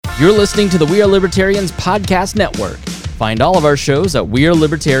You're listening to the We Are Libertarians Podcast Network. Find all of our shows at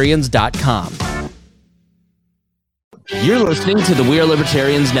wearelibertarians.com. You're listening to the We Are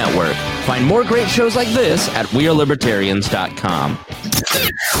Libertarians Network. Find more great shows like this at wearelibertarians.com. All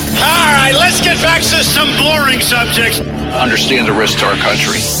right, let's get back to some boring subjects. Understand the risk to our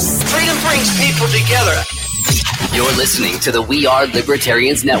country. Freedom brings people together. You're listening to the We Are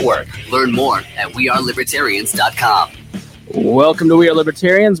Libertarians Network. Learn more at wearelibertarians.com. Welcome to We Are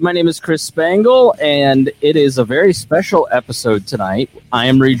Libertarians. My name is Chris Spangle, and it is a very special episode tonight. I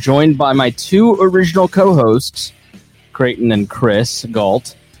am rejoined by my two original co-hosts, Creighton and Chris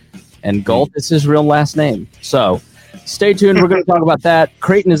Galt. And Galt is his real last name. So stay tuned. We're going to talk about that.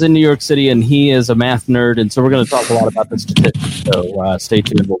 Creighton is in New York City, and he is a math nerd, and so we're going to talk a lot about the statistics. So stay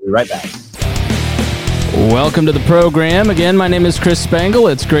tuned. We'll be right back. Welcome to the program. Again, my name is Chris Spangle.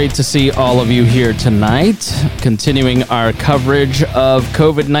 It's great to see all of you here tonight, continuing our coverage of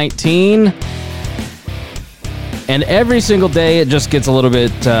COVID-19. And every single day, it just gets a little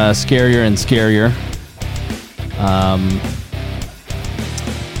bit scarier and scarier.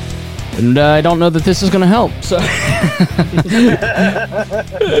 And I don't know that this is going to help. So,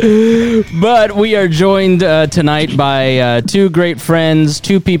 but we are joined tonight by two great friends,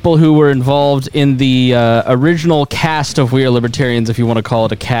 two people who were involved in the original cast of We Are Libertarians, if you want to call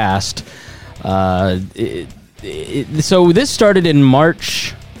it a cast. So this started in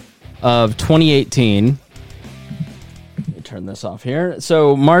March of 2018. Let me turn this off here.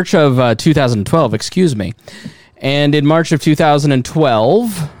 So March of 2012, excuse me. And in March of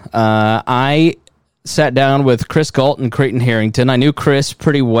 2012... I sat down with Chris Galt and Creighton Harrington. I knew Chris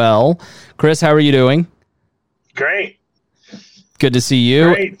pretty well. Chris, how are you doing? Great. Good to see you.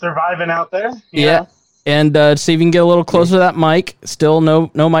 Great. Surviving out there. Yeah. And see if you can get a little closer to that mic. Still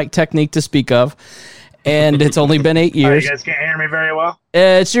no mic technique to speak of. And it's only been 8 years. You guys can't hear me very well?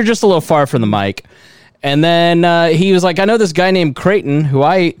 You're just a little far from the mic. And then he was like, I know this guy named Creighton, who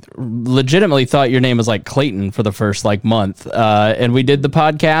I legitimately thought your name was like Clayton for the first month. And we did the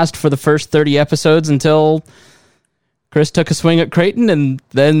podcast for the first 30 episodes until Chris took a swing at Creighton, and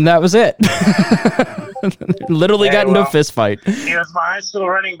then that was it. Literally got into a fist fight. He was my high school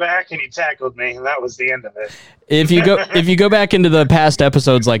running back, and he tackled me, and that was the end of it. If you go back into the past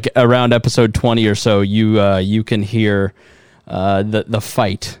episodes, like around episode 20 or so, you can hear the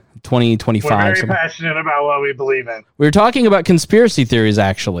fight. 2025. We're very passionate about what we believe in. We were talking about conspiracy theories,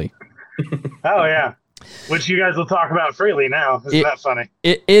 actually. Oh, yeah. Which you guys will talk about freely now. Isn't that funny?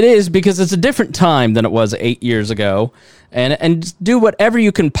 It is, because it's a different time than it was 8 years ago. And just do whatever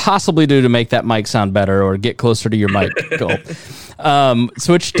you can possibly do to make that mic sound better or get closer to your mic.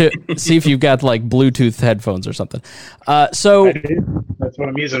 Switch to see if you've got like Bluetooth headphones or something. So I do. That's what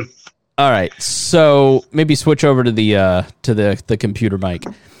I'm using. All right. So maybe switch over to the computer mic.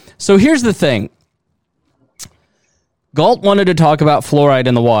 So here's the thing. Galt wanted to talk about fluoride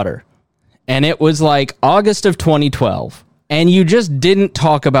in the water, and it was like August of 2012, and you just didn't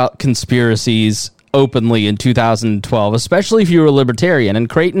talk about conspiracies openly in 2012, especially if you were a libertarian. And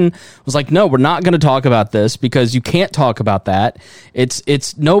Creighton was like, no, we're not going to talk about this because you can't talk about that.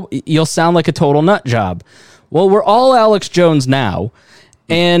 You'll sound like a total nut job. Well, we're all Alex Jones now.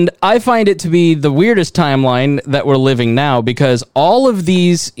 And I find it to be the weirdest timeline that we're living now, because all of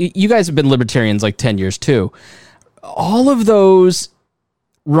these, you guys have been libertarians like 10 years too. All of those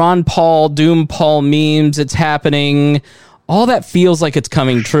Ron Paul, Doom Paul memes, it's happening, all that feels like it's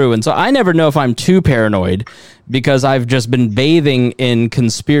coming true. And so I never know if I'm too paranoid because I've just been bathing in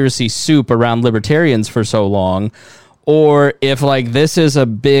conspiracy soup around libertarians for so long, or if like this is a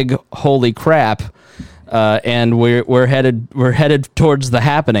big holy crap. And we're headed towards the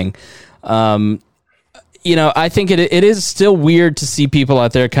happening. I think it is still weird to see people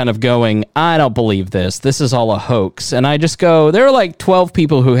out there kind of going, I don't believe this. This is all a hoax. And I just go, there are like 12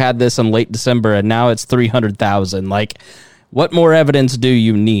 people who had this in late December, and now it's 300,000. Like, what more evidence do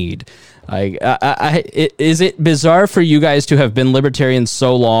you need? Is it bizarre for you guys to have been libertarians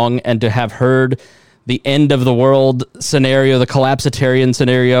so long and to have heard the end of the world scenario, the collapsitarian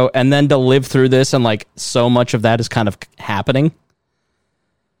scenario, and then to live through this and like so much of that is kind of happening?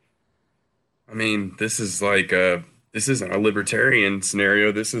 I mean, this isn't a libertarian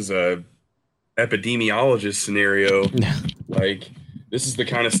scenario. This is a epidemiologist scenario. Like, this is the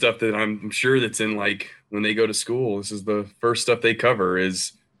kind of stuff that I'm sure that's in, like, when they go to school, this is the first stuff they cover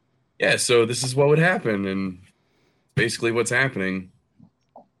is, so this is what would happen. And basically what's happening.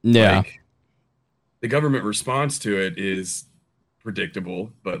 Yeah. Like, the government response to it is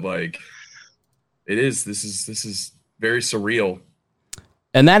predictable, but like this is very surreal.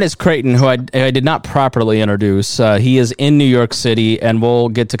 And that is Creighton, who I did not properly introduce. He is in New York City, and we'll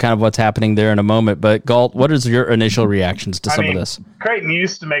get to kind of what's happening there in a moment. But Galt, what is your initial reactions to some of this? Creighton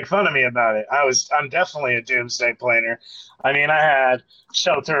used to make fun of me about it. I'm definitely a doomsday planner. I mean, I had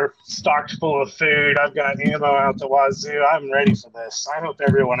shelter stocked full of food. I've got ammo out the wazoo. I'm ready for this. I hope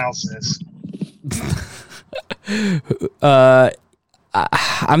everyone else is.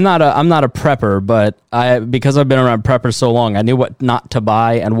 I'm not a prepper, but because I've been around preppers so long, I knew what not to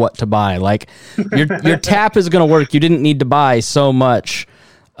buy and what to buy. Like your tap is going to work. You didn't need to buy so much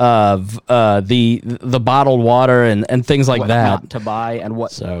of the bottled water and things like that. Not to buy and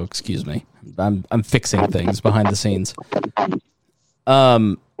what. So excuse me, I'm fixing things behind the scenes.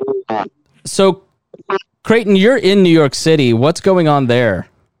 So Creighton, you're in New York City. What's going on there?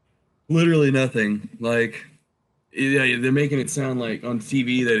 Literally nothing. Like. Yeah, they're making it sound like on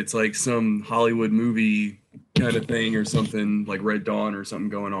TV that it's like some Hollywood movie kind of thing or something like Red Dawn or something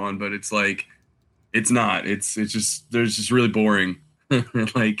going on, but it's like it's not. It's just there's just really boring.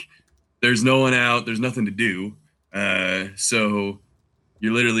 Like there's no one out, there's nothing to do. So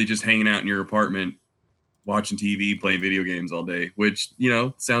you're literally just hanging out in your apartment, watching TV, playing video games all day, which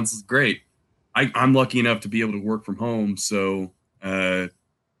sounds great. I'm lucky enough to be able to work from home, so I've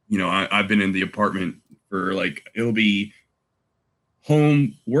been in the apartment. For like it'll be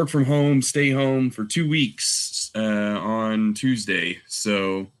work from home, stay home for 2 weeks on Tuesday.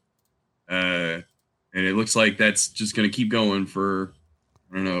 So and it looks like that's just going to keep going for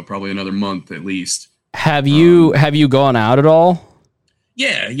I don't know, probably another month at least. Have you gone out at all?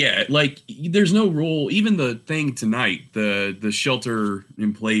 Yeah. Like there's no rule. Even the thing tonight, the shelter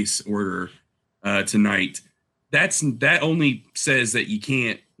in place order tonight. That only says that you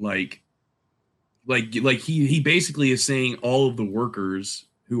can't like he basically is saying all of the workers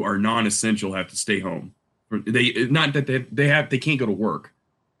who are non-essential have to stay home. They can't go to work.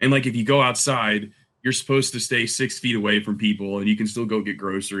 And like if you go outside, you're supposed to stay 6 feet away from people and you can still go get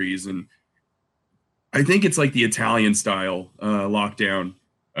groceries. And I think it's like the Italian style lockdown.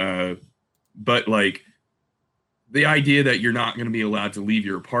 But like the idea that you're not going to be allowed to leave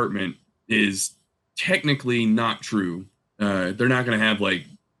your apartment is technically not true. They're not going to have like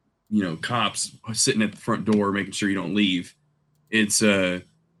cops sitting at the front door making sure you don't leave. It's but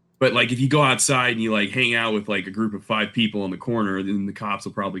like if you go outside and you like hang out with like a group of 5 people in the corner, then the cops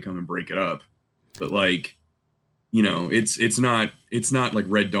will probably come and break it up. But like it's not like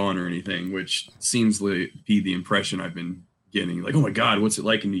Red Dawn or anything, which seems to be the impression I've been getting. Like, oh my god, what's it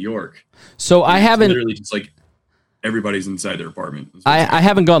like in New York? So I haven't literally just like everybody's inside their apartment. I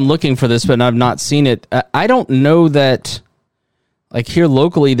haven't gone looking for this, but I've not seen it. I don't know that. Like here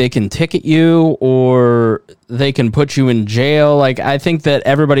locally, they can ticket you or they can put you in jail. Like I think that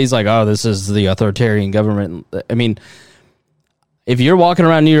everybody's like, oh, this is the authoritarian government. I mean, if you're walking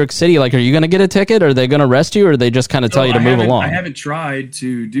around New York City, like, are you going to get a ticket? Or are they going to arrest you? Or are they just kind of tell you to move along? I haven't tried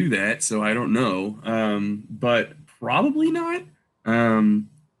to do that, so I don't know. But probably not.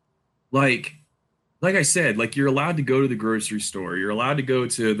 Like I said, like you're allowed to go to the grocery store. You're allowed to go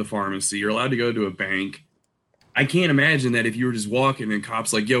to the pharmacy. You're allowed to go to a bank. I can't imagine that if you were just walking and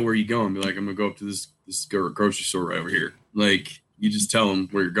cops like, yo, where are you going? Be like, I'm going to go up to this grocery store right over here. Like, you just tell them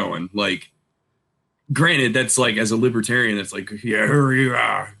where you're going. Like, granted, that's like, as a libertarian, that's like, yeah, here you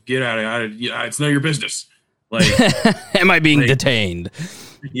are. Get out of it. It's none of your business. Like, am I being detained?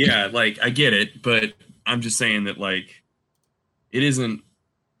 Yeah, like, I get it. But I'm just saying that, like, it isn't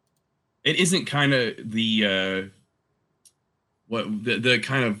kind of the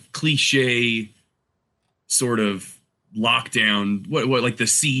kind of cliche sort of lockdown, what like the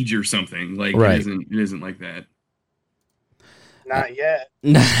siege or something. Like right. It isn't like that. Not yet.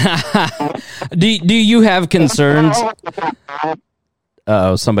 Do you have concerns?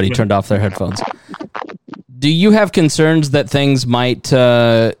 Somebody turned off their headphones. Do you have concerns that things might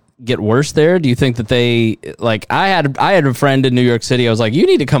get worse there? Do you think that they like? I had a friend in New York City. I was like, you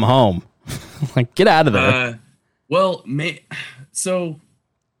need to come home. Like, get out of there. So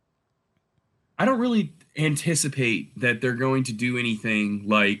I don't really anticipate that they're going to do anything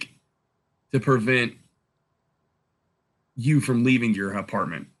like to prevent you from leaving your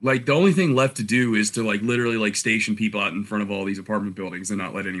apartment. Like the only thing left to do is to like literally like station people out in front of all these apartment buildings and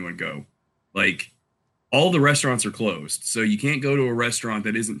not let anyone go. Like all the restaurants are closed, so you can't go to a restaurant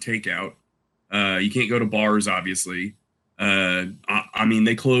that isn't takeout. You can't go to bars, obviously. I mean,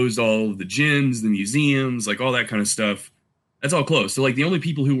 they closed all of the gyms, the museums, like all that kind of stuff. That's all closed. So like the only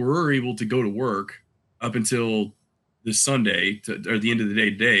people who were able to go to work up until this Sunday or the end of the day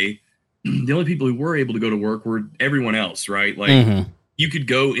today, the only people who were able to go to work were everyone else, right? Like you could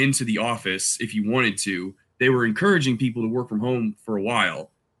go into the office if you wanted to. they were encouraging people to work from home for a while.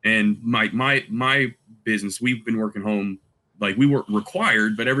 And my business, we've been working home. Like, we weren't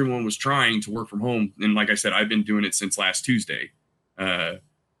required, but everyone was trying to work from home. And like I said, I've been doing it since last Tuesday.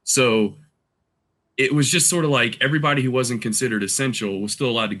 So it was just sort of like everybody who wasn't considered essential was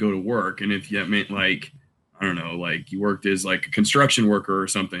still allowed to go to work. And if that meant, like, I don't know, like you worked as like a construction worker or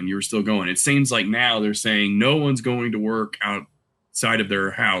something, you were still going. It seems like now they're saying no one's going to work outside of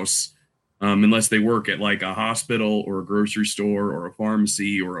their house unless they work at like a hospital or a grocery store or a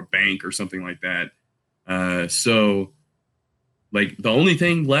pharmacy or a bank or something like that. So like the only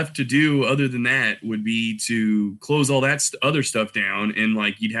thing left to do other than that would be to close all that other stuff down. And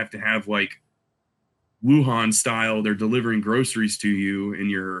like, you'd have to have like Wuhan style, they're delivering groceries to you in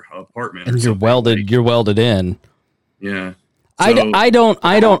your apartment. And you're welded in. Yeah. So, I don't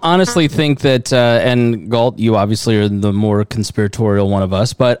honestly think that, and Galt, you obviously are the more conspiratorial one of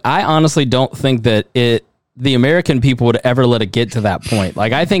us, but I honestly don't think that the American people would ever let it get to that point.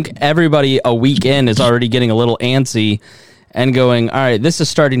 Like, I think everybody a week in is already getting a little antsy and going, all right, this is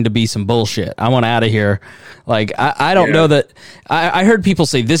starting to be some bullshit. I want out of here. Like, I don't know that. I heard people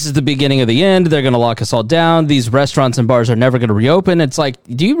say this is the beginning of the end. They're going to lock us all down. These restaurants and bars are never going to reopen. It's like,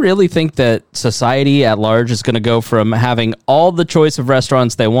 do you really think that society at large is going to go from having all the choice of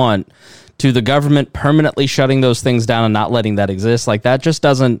restaurants they want to the government permanently shutting those things down and not letting that exist? Like, that just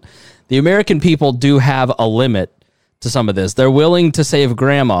doesn't. The American people do have a limit to some of this. They're willing to save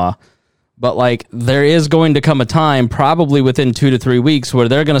grandma. But, like, there is going to come a time, probably within 2 to 3 weeks, where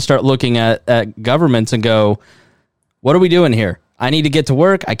they're going to start looking at governments and go, what are we doing here? I need to get to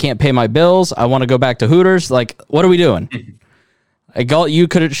work. I can't pay my bills. I want to go back to Hooters. Like, what are we doing? Galt, you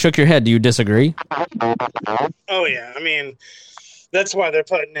could have shook your head. Do you disagree? Oh, yeah. I mean, that's why they're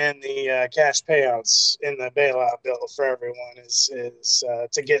putting in the cash payouts in the bailout bill for everyone is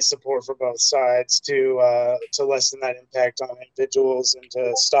to get support for both sides, to lessen that impact on individuals and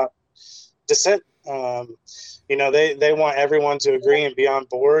to stop dissent. They want everyone to agree and be on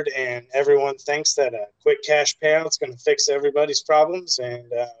board, and everyone thinks that a quick cash payout is going to fix everybody's problems,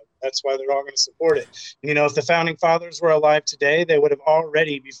 and that's why they're all going to support it. If the founding fathers were alive today, they would have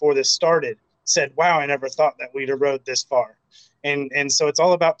already, before this started, said, wow, I never thought that we'd erode this far. And so it's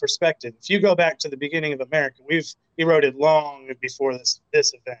all about perspective. If you go back to the beginning of America, we've eroded long before this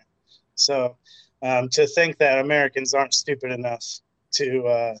event. So to think that Americans aren't stupid enough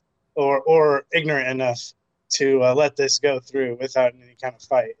to or ignorant enough to let this go through without any kind of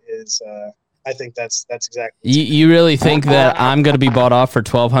fight is, I think that's exactly. You really think that I'm going to be bought off for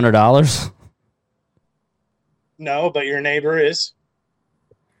 $1,200? No, but your neighbor is.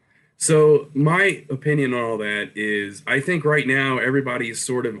 So my opinion on all that is, I think right now everybody is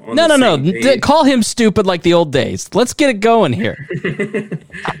sort of on No. page. Call him stupid like the old days. Let's get it going here.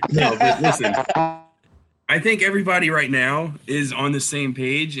 No, but listen. I think everybody right now is on the same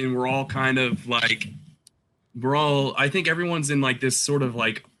page, and we're all kind of like, I think everyone's in like this sort of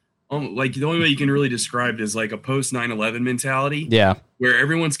like the only way you can really describe it is like a post 9/11 mentality. Yeah. Where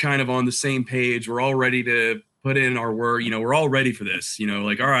everyone's kind of on the same page. We're all ready to put in our word, we're all ready for this,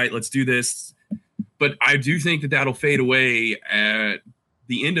 like, all right, let's do this. But I do think that that'll fade away at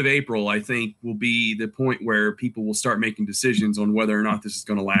the end of April. I think will be the point where people will start making decisions on whether or not this is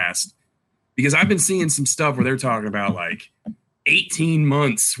going to last. Because I've been seeing some stuff where they're talking about like 18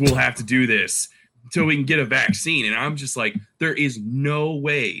 months we'll have to do this until we can get a vaccine. And I'm just like, there is no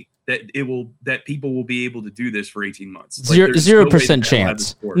way that people will be able to do this for 18 months. Like, 0%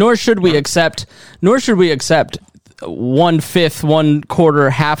 chance. Nor should we accept 1/5,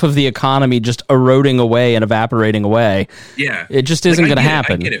 1/4, half of the economy just eroding away and evaporating away. Yeah. It just isn't going to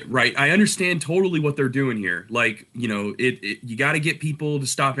happen. I get it, right? I understand totally what they're doing here. Like, you got to get people to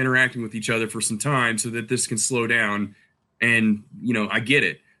stop interacting with each other for some time so that this can slow down. And, I get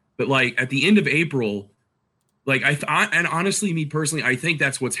it. But like at the end of April, like and honestly, me personally, I think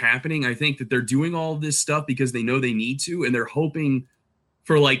that's what's happening. I think that they're doing all of this stuff because they know they need to, and they're hoping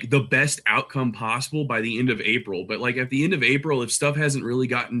for like the best outcome possible by the end of April. But like at the end of April, if stuff hasn't really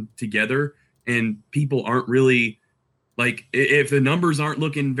gotten together and people aren't really like, if the numbers aren't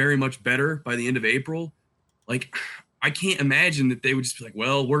looking very much better by the end of April, like I can't imagine that they would just be like,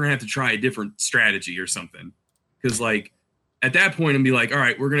 well, we're gonna have to try a different strategy or something. Because like at that point, and be like, all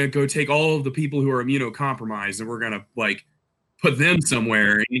right, we're going to go take all of the people who are immunocompromised and we're going to like put them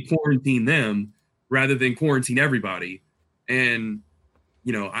somewhere and quarantine them rather than quarantine everybody. And,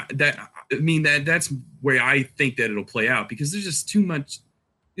 that's where I think that it'll play out, because there's just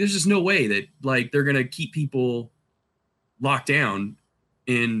there's just no way that like they're going to keep people locked down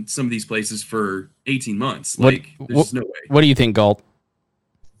in some of these places for 18 months. Like there's just no way. What do you think, Galt?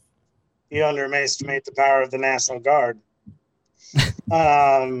 you underestimate the power of the National Guard.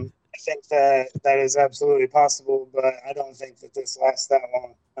 I think that is absolutely possible, but I don't think that this lasts that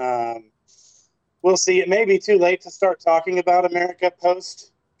long. We'll see. It may be too late to start talking about America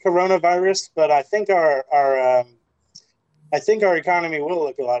post coronavirus, but I think our economy will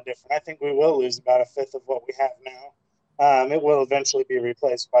look a lot different. I think we will lose about a fifth of what we have now. It will eventually be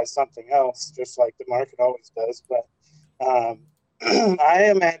replaced by something else, just like the market always does. But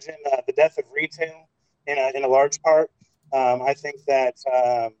I imagine the death of retail in a large part. I think that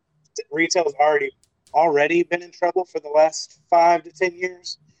retail has already been in trouble for the last 5 to 10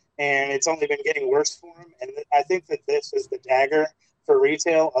 years, and it's only been getting worse for them. And I think that this is the dagger for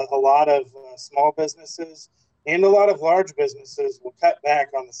retail. A lot of small businesses and a lot of large businesses will cut back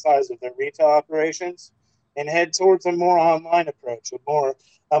on the size of their retail operations and head towards a more online approach,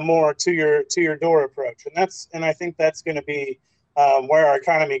 a more to your door approach. And I think that's going to be where our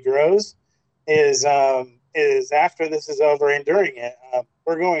economy grows is after this is over and during it.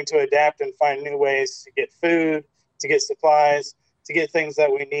 We're going to adapt and find new ways to get food, to get supplies, to get things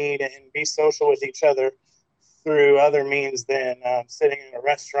that we need, and be social with each other through other means than sitting in a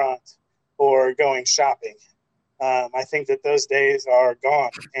restaurant or going shopping. I think that those days are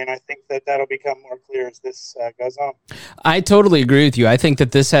gone, and I think that that'll become more clear as this goes on. I totally agree with you. I think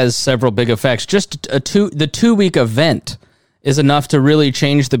that this has several big effects. Just the 2-week event is enough to really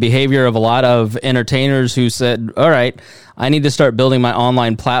change the behavior of a lot of entertainers who said, all right, I need to start building my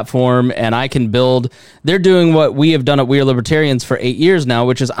online platform, and I can build. They're doing what we have done at We Are Libertarians for 8 years now,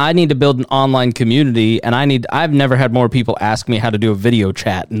 which is I need to build an online community, and I've never had more people ask me how to do a video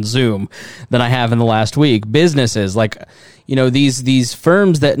chat in Zoom than I have in the last week. Businesses like, these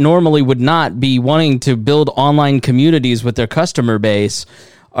firms that normally would not be wanting to build online communities with their customer base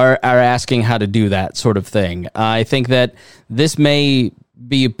are asking how to do that sort of thing. I think that this may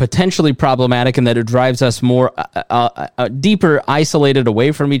be potentially problematic in that it drives us more deeper, isolated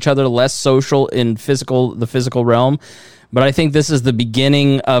away from each other, less social in the physical realm. But I think this is the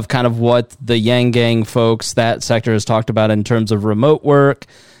beginning of kind of what the Yang Gang folks, that sector, has talked about in terms of remote work,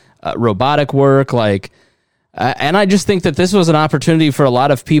 robotic work, and I just think that this was an opportunity for a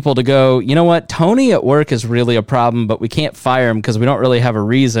lot of people to go, you know what, Tony at work is really a problem, but we can't fire him because we don't really have a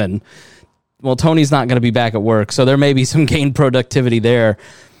reason. Well, Tony's not going to be back at work, so there may be some gained productivity there.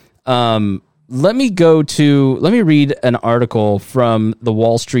 Let me read an article from the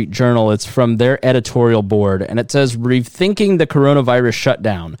Wall Street Journal. It's from their editorial board, and it says, rethinking the coronavirus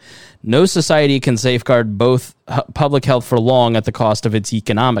shutdown. No society can safeguard both public health for long at the cost of its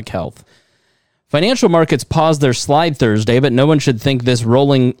economic health. Financial markets paused their slide Thursday, but no one should think this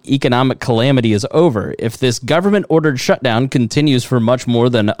rolling economic calamity is over. If this government-ordered shutdown continues for much more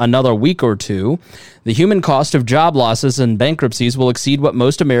than another week or two, the human cost of job losses and bankruptcies will exceed what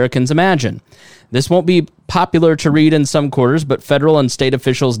most Americans imagine. This won't be popular to read in some quarters, but federal and state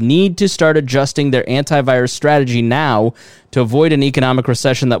officials need to start adjusting their antivirus strategy now to avoid an economic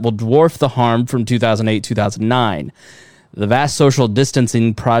recession that will dwarf the harm from 2008-2009. The vast social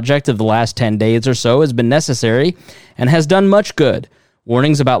distancing project of the last 10 days or so has been necessary and has done much good.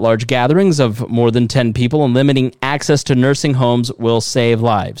 Warnings about large gatherings of more than 10 people and limiting access to nursing homes will save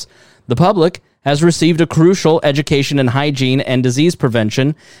lives. The public has received a crucial education in hygiene and disease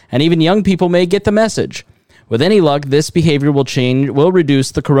prevention, and even young people may get the message. With any luck, this behavior will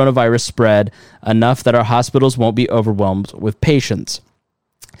reduce the coronavirus spread enough that our hospitals won't be overwhelmed with patients.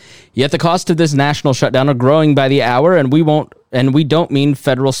 Yet the cost of this national shutdown are growing by the hour, and we don't mean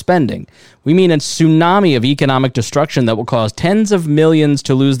federal spending. We mean a tsunami of economic destruction that will cause tens of millions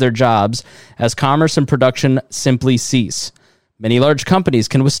to lose their jobs as commerce and production simply cease. Many large companies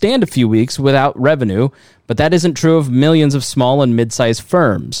can withstand a few weeks without revenue, but that isn't true of millions of small and mid-sized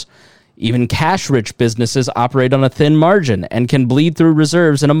firms. Even cash-rich businesses operate on a thin margin and can bleed through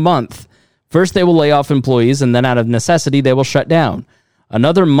reserves in a month. First, they will lay off employees, and then out of necessity, they will shut down.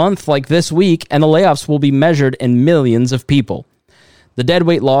 Another month like this week, and the layoffs will be measured in millions of people. The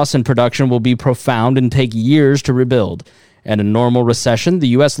deadweight loss in production will be profound and take years to rebuild. In a normal recession, the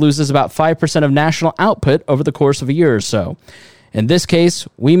U.S. loses about 5% of national output over the course of a year or so. In this case,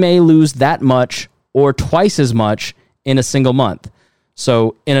 we may lose that much or twice as much in a single month.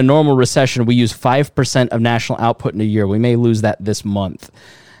 So in a normal recession, we use 5% of national output in a year. We may lose that this month.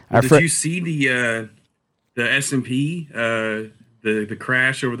 Did you see the S&P, the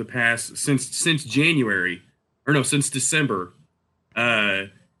crash over the past since January, since December? The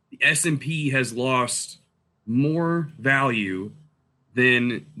S&P has lost more value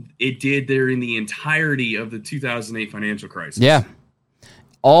than it did during the entirety of the 2008 financial crisis. Yeah.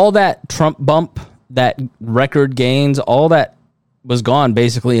 All that Trump bump, that record gains, all that was gone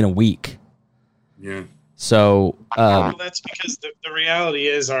basically in a week. Yeah. So well, that's because the reality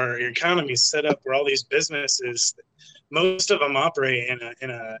is our economy is set up where all these businesses, most of them operate in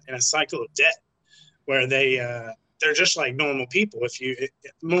a cycle of debt, where they're just like normal people.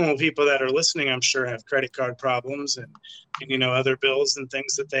 Normal people that are listening, I'm sure, have credit card problems and other bills and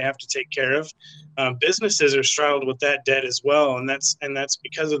things that they have to take care of. Businesses are straddled with that debt as well, and that's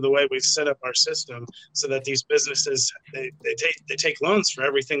because of the way we've set up our system, so that these businesses they take loans for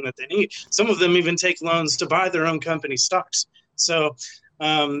everything that they need. Some of them even take loans to buy their own company stocks. So.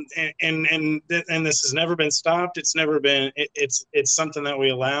 And this has never been stopped. It's never been. It's something that we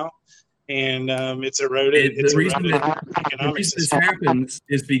allow. And it's eroded. The reason this happens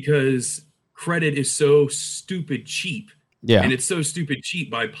is because credit is so stupid cheap. Yeah. And it's so stupid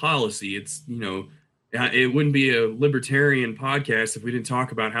cheap by policy. It's, it wouldn't be a libertarian podcast if we didn't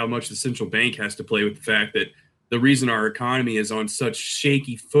talk about how much the central bank has to play with the fact that the reason our economy is on such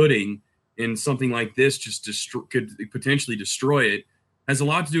shaky footing and something like this just could potentially destroy it has a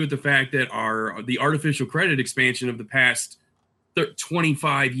lot to do with the fact that the artificial credit expansion of the past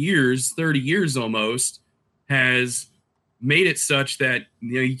 25 years, 30 years almost, has made it such that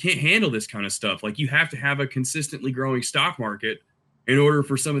you can't handle this kind of stuff. Like, you have to have a consistently growing stock market in order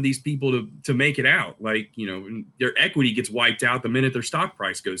for some of these people to make it out. Like, their equity gets wiped out the minute their stock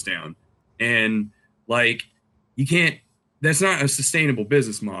price goes down. And that's not a sustainable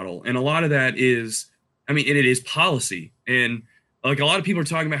business model. And a lot of that is, it is policy. And like, a lot of people are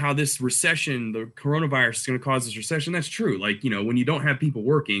talking about how this recession, the coronavirus, is going to cause this recession. That's true. Like, when you don't have people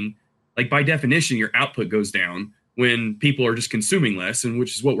working, like, by definition, your output goes down when people are just consuming less, and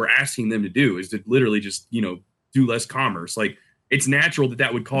which is what we're asking them to do, is to literally just, do less commerce. Like, it's natural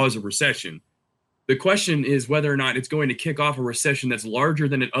that would cause a recession. The question is whether or not it's going to kick off a recession that's larger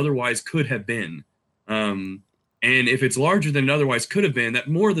than it otherwise could have been. And if it's larger than it otherwise could have been, that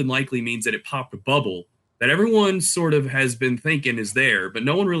more than likely means that it popped a bubble that everyone sort of has been thinking is there, but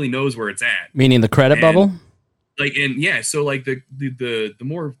no one really knows where it's at. Meaning the credit bubble? So like the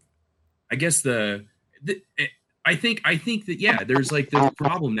more, I guess I think that, yeah, there's like this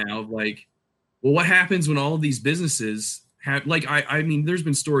problem now of like, well, what happens when all of these businesses have, like, there's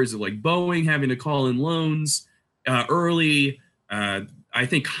been stories of like Boeing having to call in loans early. I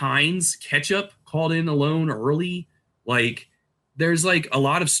think Heinz Ketchup called in a loan early. Like, there's like a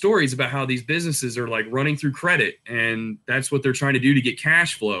lot of stories about how these businesses are like running through credit, and that's what they're trying to do to get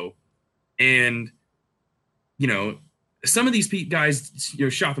cash flow. And, some of these guys,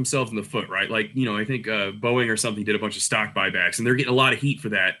 shot themselves in the foot, right? Like, I think Boeing or something did a bunch of stock buybacks, and they're getting a lot of heat for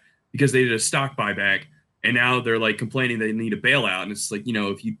that because they did a stock buyback, and now they're like complaining they need a bailout. And it's like,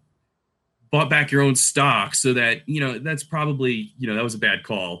 if you bought back your own stock so that, that's probably, that was a bad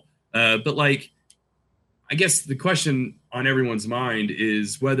call. But like, I guess the question on everyone's mind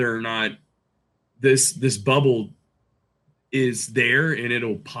is whether or not this bubble is there and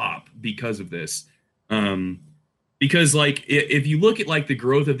it'll pop because of this. Because like, if you look at like the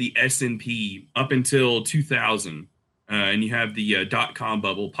growth of the S&P up until 2000, and you have the .com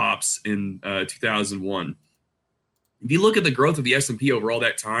bubble pops in 2001. If you look at the growth of the S&P over all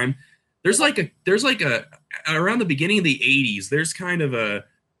that time, there's like a around the beginning of the 80s, there's kind of a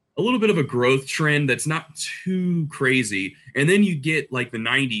little bit of a growth trend that's not too crazy. And then you get like the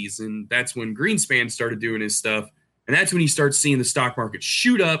 90s, and that's when Greenspan started doing his stuff. And that's when you start seeing the stock market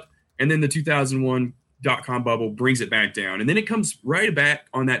shoot up. And then the 2001 .com bubble brings it back down. And then it comes right back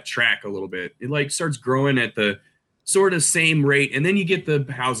on that track a little bit. It like starts growing at the sort of same rate. And then you get the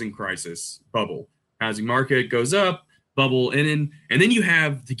housing crisis bubble. Housing market goes up, bubble. And then you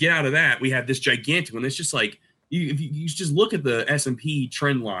have, to get out of that, we have this gigantic one. It's just like, if you just look at the S&P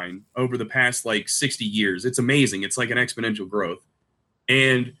trend line over the past like 60 years, it's amazing. It's like an exponential growth.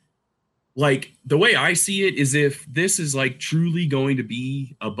 And like, the way I see it is, if this is like truly going to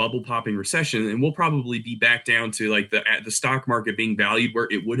be a bubble popping recession, and we'll probably be back down to like the stock market being valued where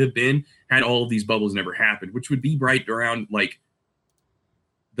it would have been had all of these bubbles never happened, which would be right around like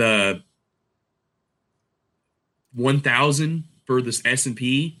the 1,000 for this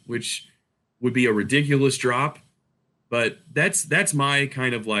S&P, which would be a ridiculous drop. But that's my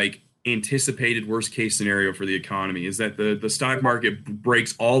kind of like anticipated worst case scenario for the economy, is that the stock market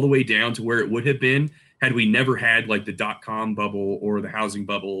breaks all the way down to where it would have been had we never had like the .com bubble or the housing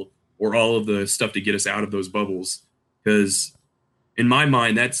bubble or all of the stuff to get us out of those bubbles. Because in my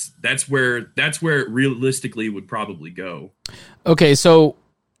mind, that's where it realistically would probably go. Okay, so,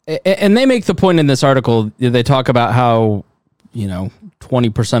 and they make the point in this article, they talk about how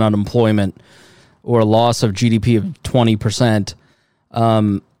 20% unemployment or a loss of GDP of 20%.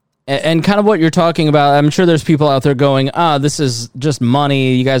 And kind of what you're talking about, I'm sure there's people out there going, this is just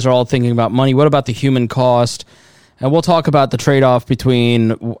money. You guys are all thinking about money. What about the human cost? And we'll talk about the trade-off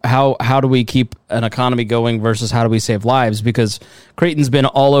between how do we keep an economy going versus how do we save lives, because Creighton's been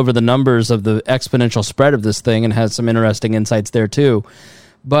all over the numbers of the exponential spread of this thing and has some interesting insights there too.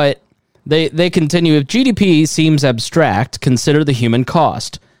 But they continue, if GDP seems abstract, consider the human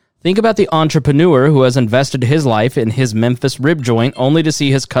cost. Think about the entrepreneur who has invested his life in his Memphis rib joint only to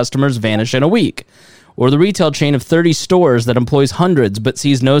see his customers vanish in a week. Or the retail chain of 30 stores that employs hundreds but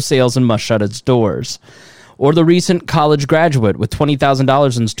sees no sales and must shut its doors. Or the recent college graduate with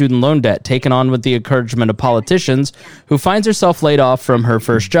 $20,000 in student loan debt taken on with the encouragement of politicians who finds herself laid off from her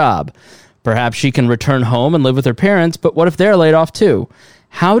first job. Perhaps she can return home and live with her parents, but what if they're laid off too?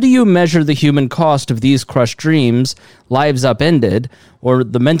 How do you measure the human cost of these crushed dreams, lives upended, or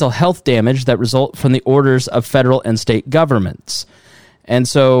the mental health damage that result from the orders of federal and state governments? And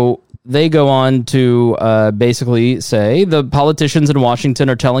so they go on to basically say the politicians in Washington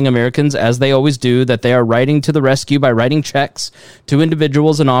are telling Americans, as they always do, that they are riding to the rescue by writing checks to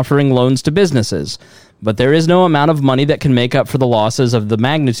individuals and offering loans to businesses. But there is no amount of money that can make up for the losses of the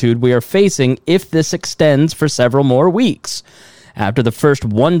magnitude we are facing if this extends for several more weeks. After the first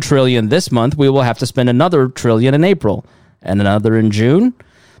 $1 trillion this month, we will have to spend another $1 trillion in April and another in June.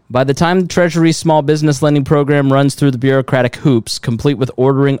 By the time the Treasury's small business lending program runs through the bureaucratic hoops, complete with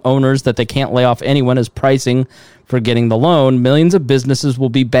ordering owners that they can't lay off anyone as pricing for getting the loan, millions of businesses will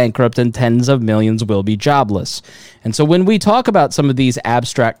be bankrupt and tens of millions will be jobless. And so when we talk about some of these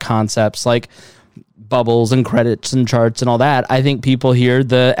abstract concepts like bubbles and credits and charts and all that, I think people hear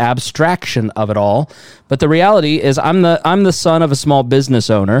the abstraction of it all. But the reality is I'm the son of a small business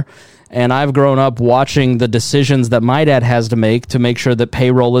owner, and I've grown up watching the decisions that my dad has to make sure that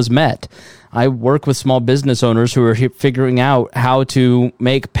payroll is met. I work with small business owners who are figuring out how to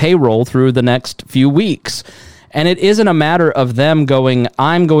make payroll through the next few weeks. And it isn't a matter of them going,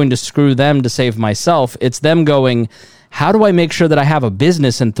 I'm going to screw them to save myself. It's them going, how do I make sure that I have a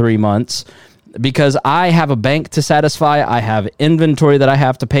business in 3 months? Because I have a bank to satisfy, I have inventory that I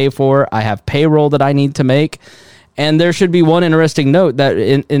have to pay for, I have payroll that I need to make. And there should be one interesting note that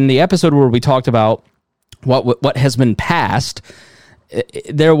in the episode where we talked about what has been passed,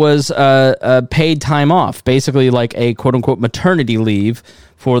 there was a paid time off, basically like a quote-unquote maternity leave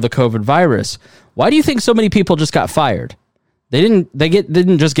for the COVID virus. Why do you think so many people just got fired? They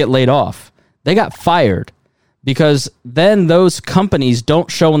didn't just get laid off. They got fired. Because then those companies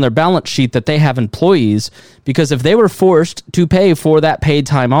don't show on their balance sheet that they have employees, because if they were forced to pay for that paid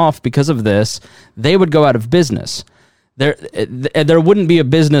time off because of this, they would go out of business. There wouldn't be a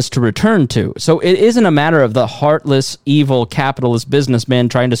business to return to. So it isn't a matter of the heartless, evil, capitalist businessman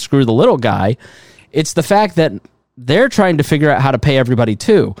trying to screw the little guy. It's the fact that they're trying to figure out how to pay everybody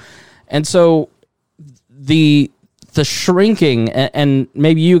too. And so the shrinking, and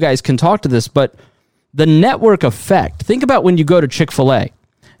maybe you guys can talk to this, but the network effect. Think about when you go to Chick-fil-A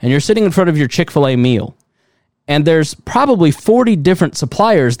and you're sitting in front of your Chick-fil-A meal, and there's probably 40 different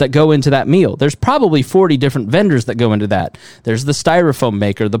suppliers that go into that meal. There's probably 40 different vendors that go into that. There's the styrofoam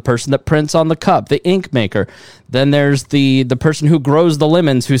maker, the person that prints on the cup, the ink maker. Then there's the person who grows the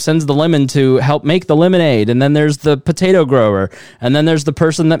lemons, who sends the lemon to help make the lemonade. And then there's the potato grower. And then there's the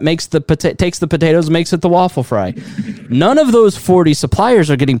person that makes takes the potatoes and makes it the waffle fry. None of those 40 suppliers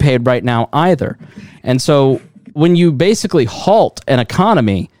are getting paid right now either. And so when you basically halt an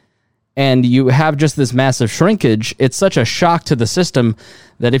economy and you have just this massive shrinkage, it's such a shock to the system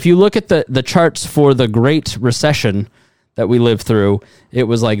that if you look at the charts for the Great Recession that we lived through, it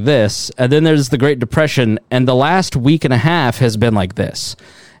was like this. And then there's the Great Depression, and the last week and a half has been like this.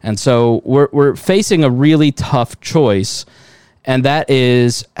 And so we're facing a really tough choice, and that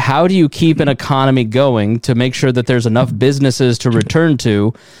is, how do you keep an economy going to make sure that there's enough businesses to return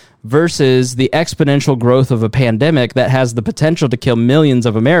to, versus the exponential growth of a pandemic that has the potential to kill millions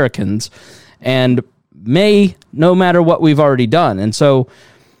of Americans and may, no matter what we've already done. And so,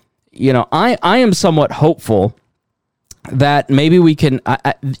 you know, I am somewhat hopeful that maybe we can,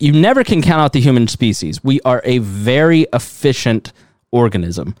 you never can count out the human species. We are a very efficient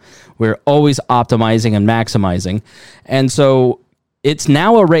organism. We're always optimizing and maximizing. And so it's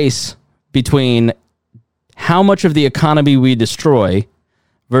now a race between how much of the economy we destroy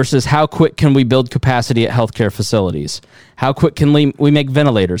versus how quick can we build capacity at healthcare facilities? How quick can we make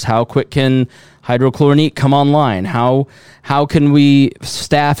ventilators? How quick can hydrochloronic come online? How can we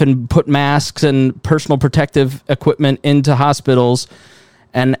staff and put masks and personal protective equipment into hospitals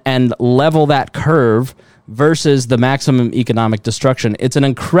and level that curve versus the maximum economic destruction? It's an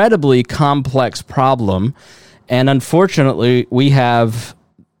incredibly complex problem, and unfortunately, we have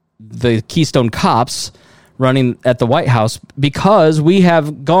the Keystone Cops running at the White House, because we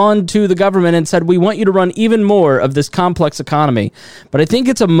have gone to the government and said, we want you to run even more of this complex economy. But I think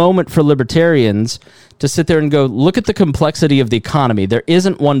it's a moment for libertarians to sit there and go, look at the complexity of the economy. There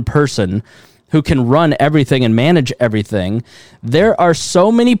isn't one person who can run everything and manage everything. There are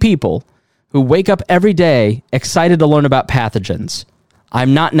so many people who wake up every day excited to learn about pathogens.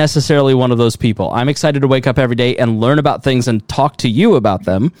 I'm not necessarily one of those people. I'm excited to wake up every day and learn about things and talk to you about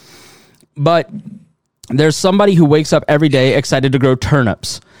them. But there's somebody who wakes up every day excited to grow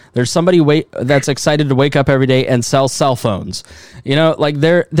turnips. There's somebody that's excited to wake up every day and sell cell phones. You know, like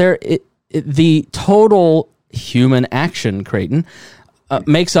the total human action, Creighton,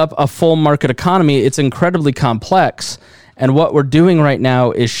 makes up a full market economy. It's incredibly complex. And what we're doing right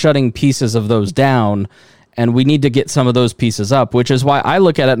now is shutting pieces of those down. And we need to get some of those pieces up, which is why I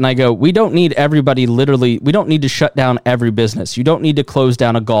look at it and I go, we don't need everybody literally, we don't need to shut down every business. You don't need to close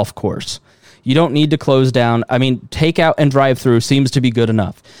down a golf course. You don't need to close down. I mean, takeout and drive-through seems to be good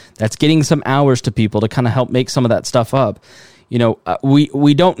enough. That's getting some hours to people to kind of help make some of that stuff up. You know,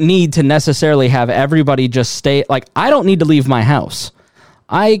 we don't need to necessarily have everybody just stay. Like, I don't need to leave my house.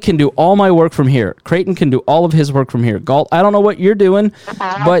 I can do all my work from here. Creighton can do all of his work from here. Galt, I don't know what you're doing,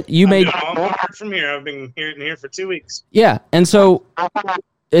 but you made all my work from here. I've been here for 2 weeks. Yeah, and so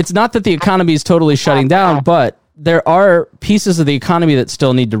it's not that the economy is totally shutting down, but there are pieces of the economy that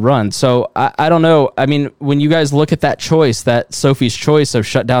still need to run. So I don't know. I mean, when you guys look at that choice, that Sophie's choice of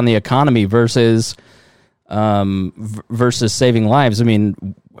shut down the economy versus saving lives, I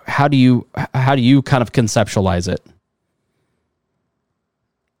mean, how do you kind of conceptualize it?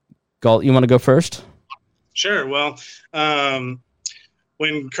 Galt, you want to go first? Sure. Well,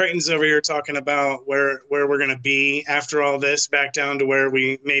 when Creighton's over here talking about where we're going to be after all this, back down to where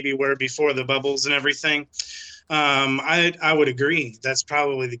we maybe were before the bubbles and everything, I would agree. That's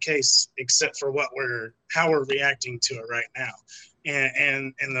probably the case, except for how we're reacting to it right now,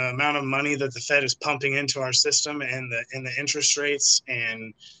 and the amount of money that the Fed is pumping into our system, and the interest rates,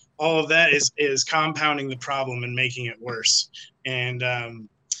 and all of that is compounding the problem and making it worse. And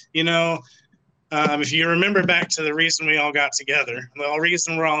if you remember back to the reason we all got together, the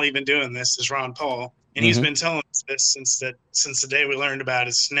reason we're all even doing this is Ron Paul, and he's been telling us this since the day we learned about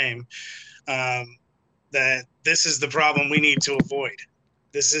his name. That this is the problem we need to avoid.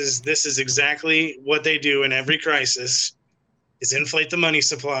 This is exactly what they do in every crisis, is inflate the money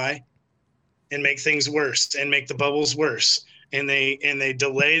supply and make things worse and make the bubbles worse. And they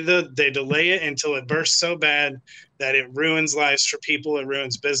delay it until it bursts so bad that it ruins lives for people, it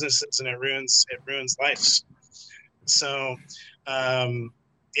ruins businesses, and it ruins lives. So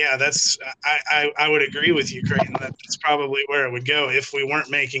yeah, I would agree with you, Creighton, that that's probably where it would go if we weren't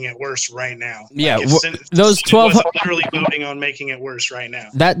making it worse right now. Yeah, those 12 literally voting on making it worse right now.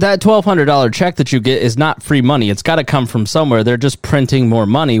 That $1,200 check that you get is not free money. It's got to come from somewhere. They're just printing more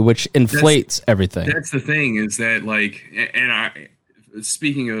money, which inflates everything. That's the thing, is that, like, and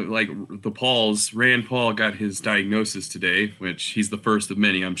speaking of, like, the Pauls, Rand Paul got his diagnosis today, which he's the first of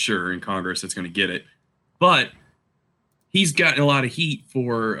many, I'm sure, in Congress that's going to get it. But he's gotten a lot of heat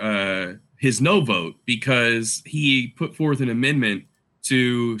for his no vote, because he put forth an amendment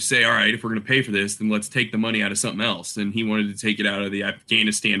to say, all right, if we're going to pay for this, then let's take the money out of something else. And he wanted to take it out of the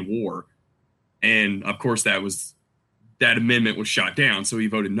Afghanistan war. And of course, that amendment was shot down. So he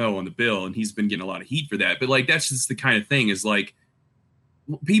voted no on the bill, and he's been getting a lot of heat for that. But, like, that's just the kind of thing, is, like,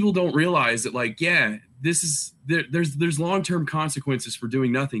 people don't realize that, like, yeah, there's long-term consequences for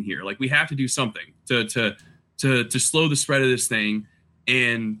doing nothing here. Like, we have to do something to slow the spread of this thing,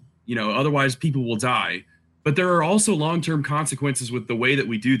 and, you know, otherwise people will die. But there are also long-term consequences with the way that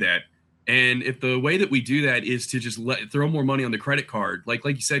we do that. And if the way that we do that is to just throw more money on the credit card, like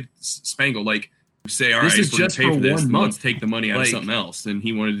you said, Spangle, like, say, all right, if we're going to pay for this, then let's take the money out of something else. And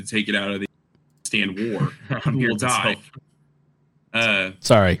he wanted to take it out of the Afghanistan war. People will die.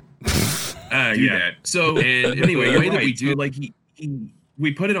 Sorry. Yeah. So, and anyway, the way that we do, like,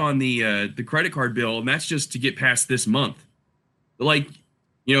 we put it on the credit card bill, and that's just to get past this month. Like,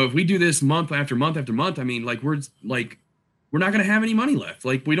 you know, if we do this month after month after month, I mean, like, we're not going to have any money left.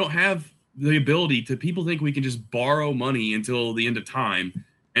 Like, we don't have the ability to. People think we can just borrow money until the end of time,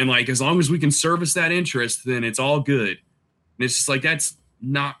 and, like, as long as we can service that interest, then it's all good. And it's just like, that's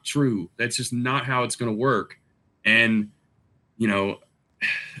not true. That's just not how it's going to work. And, you know,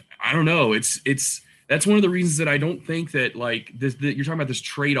 I don't know. That's one of the reasons that I don't think that, like, that you're talking about this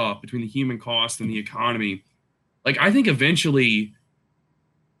trade-off between the human cost and the economy. Like, I think eventually,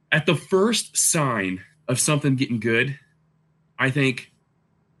 at the first sign of something getting good, I think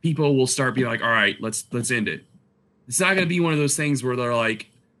people will start being like, all right, let's end it. It's not going to be one of those things where they're like,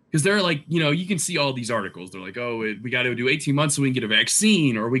 because they're like, you can see all these articles. They're like, oh, we got to do 18 months so we can get a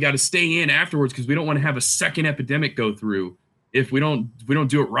vaccine, or we got to stay in afterwards because we don't want to have a second epidemic go through. If we don't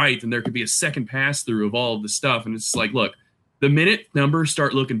do it right, then there could be a second pass through of all of the stuff. And it's like, look, the minute numbers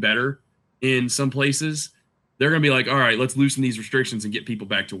start looking better in some places, they're going to be like, all right, let's loosen these restrictions and get people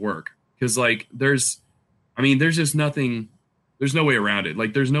back to work. Because like there's just nothing. There's no way around it.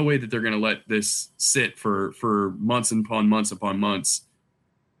 Like there's no way that they're going to let this sit for months upon months upon months.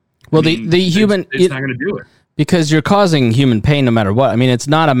 Well, it's not going to do it. Because you're causing human pain no matter what. I mean, it's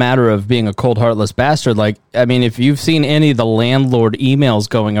not a matter of being a cold, heartless bastard. Like, I mean, if you've seen any of the landlord emails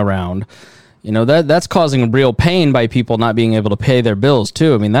going around, that's causing real pain by people not being able to pay their bills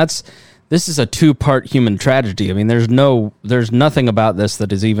too. I mean, this is a two-part human tragedy. I mean, there's nothing about this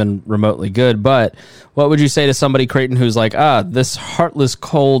that is even remotely good. But what would you say to somebody, Creighton, who's like, this heartless,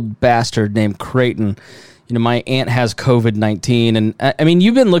 cold bastard named Creighton, my aunt has COVID-19. And I mean,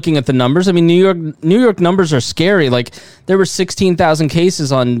 you've been looking at the numbers. I mean, New York numbers are scary. Like there were 16,000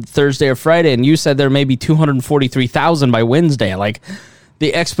 cases on Thursday or Friday, and you said there may be 243,000 by Wednesday. Like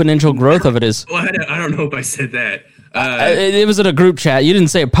the exponential growth of it is. Well, I don't know if I said that. It was in a group chat. You didn't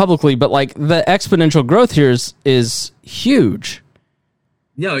say it publicly, but like the exponential growth here is huge.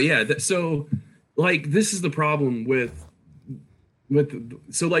 No, yeah. So like this is the problem with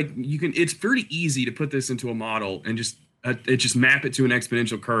so like it's pretty easy to put this into a model and just map it to an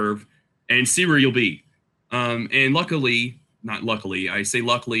exponential curve and see where you'll be. And not luckily, I say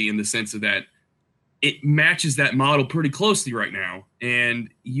luckily in the sense of that it matches that model pretty closely right now. And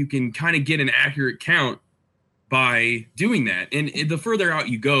you can kind of get an accurate count by doing that. And the further out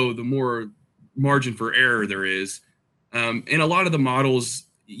you go, the more margin for error there is. And a lot of the models,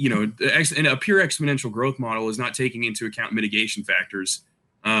 and a pure exponential growth model is not taking into account mitigation factors.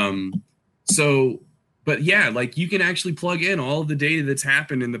 But yeah, like you can actually plug in all of the data that's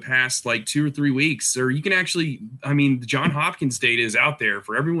happened in the past like 2 or 3 weeks, or you can actually, the Johns Hopkins data is out there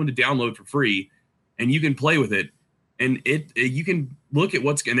for everyone to download for free, and you can play with it. And you can look at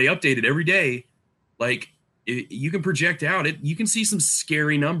and they update it every day. Like you can project out you can see some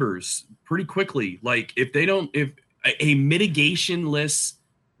scary numbers pretty quickly. Like if a mitigationless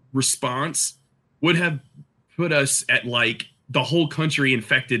response would have put us at like the whole country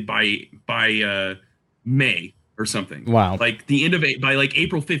infected by May or something. Wow. Like the end of it by like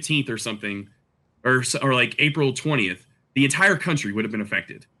April 15th or something, or like April 20th, the entire country would have been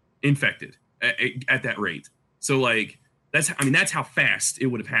infected at that rate. So like that's how fast it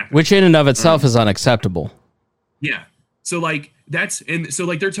would have happened. Which in and of itself is unacceptable. Yeah. So like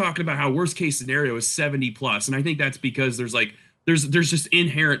they're talking about how worst case scenario is 70 plus. And I think that's because there's just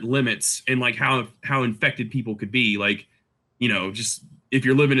inherent limits in like how infected people could be. Like, just if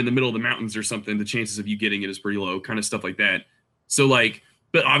you're living in the middle of the mountains or something, the chances of you getting it is pretty low, kind of stuff like that. So like,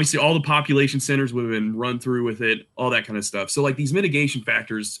 but obviously all the population centers would have been run through with it, all that kind of stuff. So like these mitigation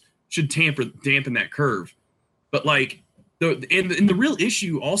factors should dampen that curve. But like the real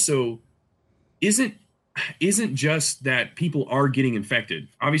issue also isn't just that people are getting infected.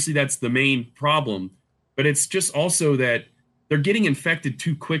 Obviously that's the main problem, but it's just also that they're getting infected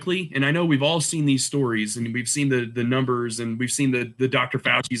too quickly. And I know we've all seen these stories and we've seen the numbers, and we've seen the Dr.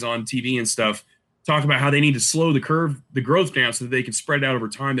 Fauci's on TV and stuff talk about how they need to slow the growth down so that they can spread it out over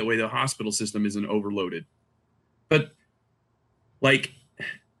time. That way the hospital system isn't overloaded. But like,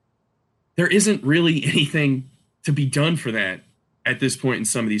 there isn't really anything to be done for that at this point in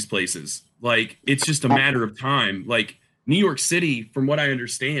some of these places. Like, it's just a matter of time. Like New York City, from what I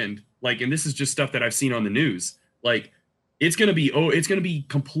understand, like, and this is just stuff that I've seen on the news, like, it's going to be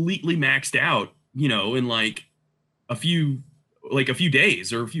completely maxed out, in like a few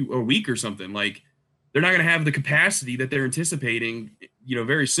days or a week or something. Like they're not going to have the capacity that they're anticipating,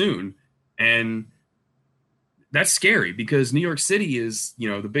 very soon. And that's scary because New York City is,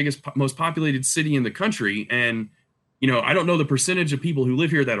 the biggest, most populated city in the country. And, I don't know the percentage of people who live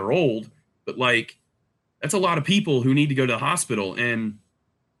here that are old, but like, that's a lot of people who need to go to the hospital. And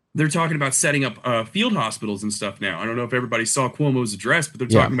they're talking about setting up field hospitals and stuff now. I don't know if everybody saw Cuomo's address, but they're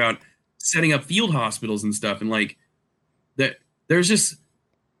talking about setting up field hospitals and stuff. And like that, there's just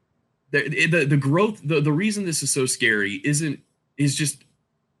the growth. The reason this is so scary it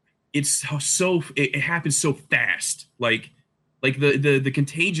happens so fast. Like the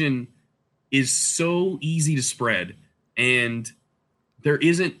contagion is so easy to spread, and there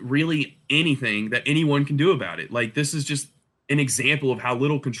isn't really anything that anyone can do about it. Like this is just an example of how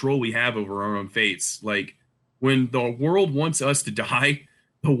little control we have over our own fates. Like when the world wants us to die,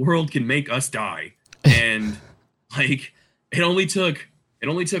 the world can make us die. And like, it only took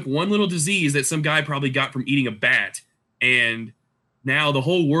one little disease that some guy probably got from eating a bat. And now the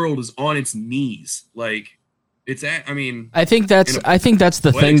whole world is on its knees. Like it's at, I mean, I think that's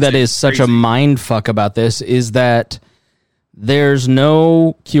the thing that is such a mind fuck about this is that there's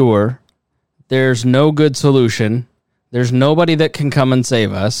no cure. There's no good solution. There's nobody that can come and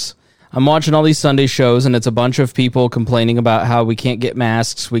save us. I'm watching all these Sunday shows, and it's a bunch of people complaining about how we can't get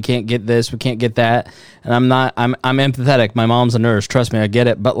masks, we can't get this, we can't get that. And I'm empathetic. My mom's a nurse. Trust me, I get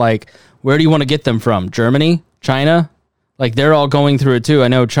it. But, like, where do you want to get them from? Germany? China? Like, they're all going through it, too. I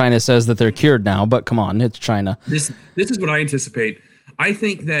know China says that they're cured now, but come on, it's China. This is what I anticipate. I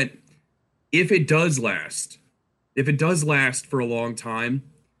think that if it does last for a long time,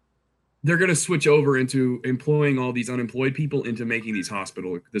 they're going to switch over into employing all these unemployed people into making this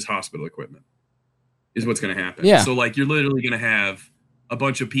hospital equipment is what's going to happen. Yeah. So like you're literally going to have a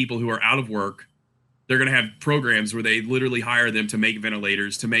bunch of people who are out of work. They're going to have programs where they literally hire them to make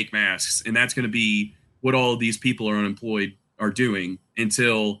ventilators, to make masks. And that's going to be what all of these people are unemployed are doing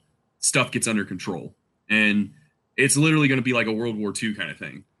until stuff gets under control. And it's literally going to be like a World War II kind of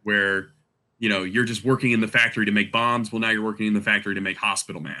thing where, you know, you're just working in the factory to make bombs. Well, now you're working in the factory to make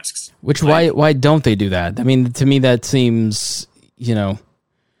hospital masks. Which why don't they do that? I mean, to me, that seems, you know.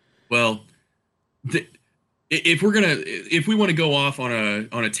 Well, if we want to go off on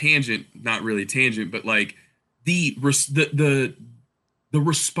a tangent, not really a tangent, but like the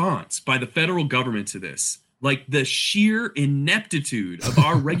response by the federal government to this, like the sheer ineptitude of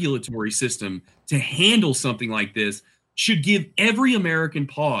our regulatory system to handle something like this, should give every American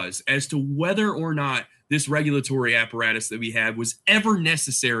pause as to whether or not this regulatory apparatus that we have was ever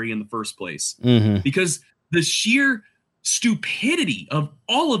necessary in the first place. Mm-hmm. Because the sheer stupidity of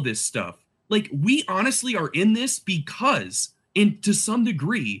all of this stuff, like we honestly are in this because, to some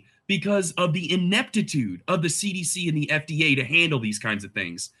degree, because of the ineptitude of the CDC and the FDA to handle these kinds of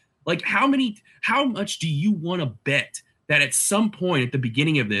things. Like how much do you want to bet that at some point at the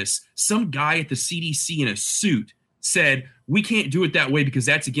beginning of this, some guy at the CDC in a suit said, we can't do it that way because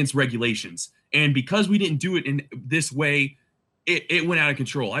that's against regulations. And because we didn't do it in this way, it went out of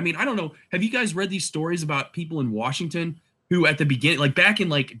control. I mean, I don't know. Have you guys read these stories about people in Washington who at the beginning, like back in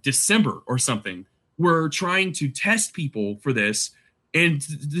like December or something, were trying to test people for this? And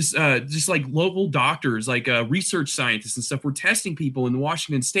this, just like local doctors, like research scientists and stuff were testing people in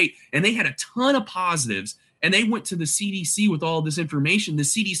Washington state, and they had a ton of positives. And they went to the CDC with all this information. The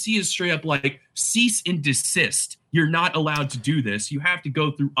CDC is straight up like, cease and desist. You're not allowed to do this. You have to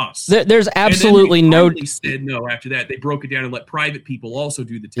go through us. There's absolutely no. They said no after that. They broke it down and let private people also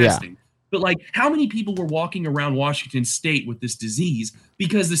do the testing. Yeah. But like, how many people were walking around Washington state with this disease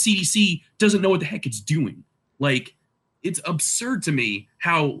because the CDC doesn't know what the heck it's doing? Like, it's absurd to me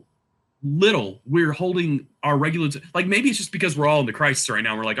how little we're holding our regulatory. Like, maybe it's just because we're all in the crisis right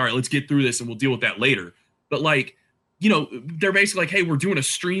now. We're like, all right, let's get through this and we'll deal with that later. But like, you know, they're basically like, hey, we're doing a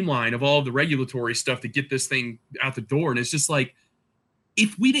streamline of all of the regulatory stuff to get this thing out the door. And it's just like,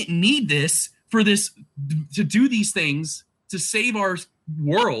 if we didn't need this for this, to do these things to save our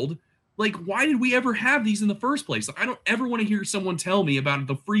world, like, why did we ever have these in the first place? I don't ever want to hear someone tell me about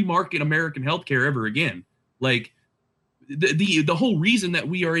the free market American healthcare ever again. Like, the whole reason that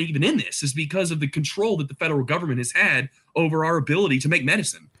we are even in this is because of the control that the federal government has had over our ability to make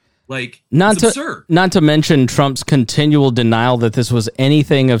medicine. Like, it's absurd. Not to mention Trump's continual denial that this was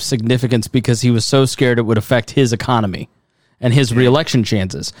anything of significance because he was so scared it would affect his economy and his reelection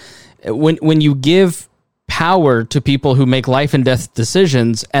chances. When you give power to people who make life and death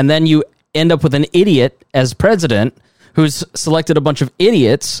decisions, and then you end up with an idiot as president who's selected a bunch of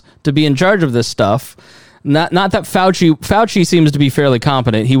idiots to be in charge of this stuff. Not that Fauci seems to be fairly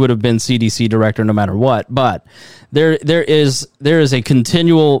competent. He would have been CDC director no matter what. But there is a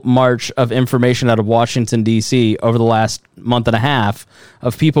continual march of information out of Washington, D.C. over the last month and a half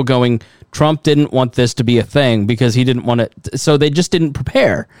of people going, Trump didn't want this to be a thing because he didn't want it. So they just didn't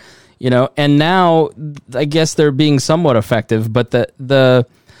prepare, you know. And now I guess they're being somewhat effective. But the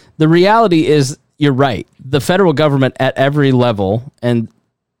reality is, you're right. The federal government at every level and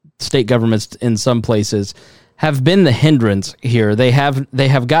state governments in some places have been the hindrance here. They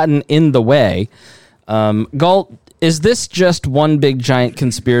have gotten in the way. Galt, is this just one big giant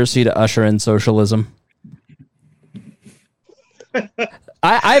conspiracy to usher in socialism?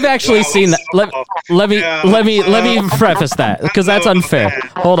 I've actually seen that. Let me preface that because that's unfair.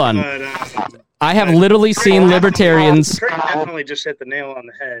 Hold on. I have literally seen libertarians. Craig definitely just hit the nail on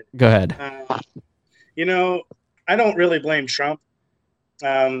the head. Go ahead. You know, I don't really blame Trump.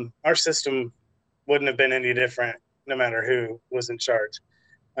 Our system wouldn't have been any different no matter who was in charge.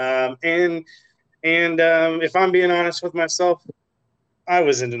 And if I'm being honest with myself, I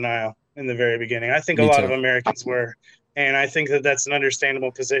was in denial in the very beginning. I think a lot of Americans were And I think that that's an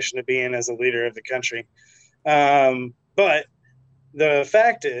understandable position to be in as a leader of the country. But the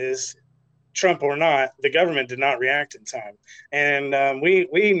fact is, Trump or not, the government did not react in time. And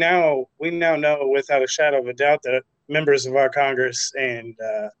we now know without a shadow of a doubt that members of our Congress and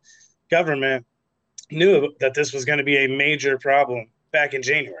government knew that this was going to be a major problem back in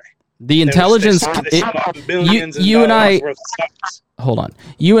January. The intelligence, you and I, hold on.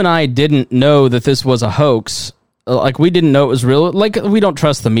 You and I didn't know that this was a hoax. Like, we didn't know it was real. Like, we don't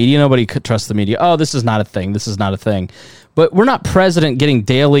trust the media. Nobody could trust the media. Oh, this is not a thing. This is not a thing. But we're not president getting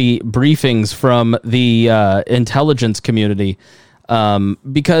daily briefings from the intelligence community,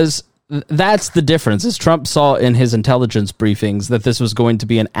 because that's the difference. Is Trump saw in his intelligence briefings that this was going to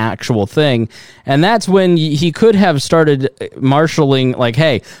be an actual thing, and that's when he could have started marshaling, like,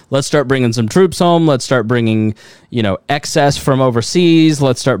 hey, let's start bringing some troops home. Let's start bringing, excess from overseas.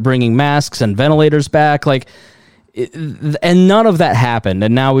 Let's start bringing masks and ventilators back. Like, and none of that happened.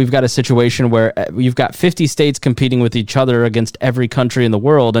 And now we've got a situation where you've got 50 states competing with each other against every country in the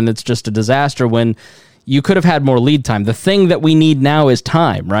world, and it's just a disaster when you could have had more lead time. The thing that we need now is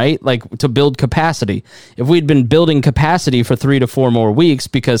time, right? Like, to build capacity. If we'd been building capacity for 3 to 4 more weeks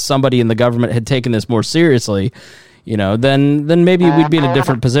because somebody in the government had taken this more seriously, then maybe we'd be in a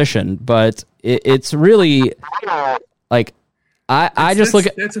different position. But it's really like, I just look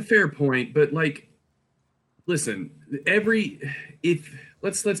at... That's a fair point, but like, listen,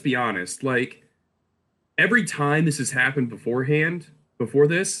 let's be honest, like, every time this has happened before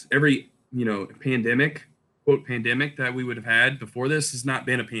this, every pandemic, quote, pandemic that we would have had before this has not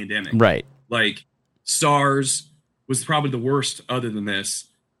been a pandemic. Right. Like, SARS was probably the worst other than this,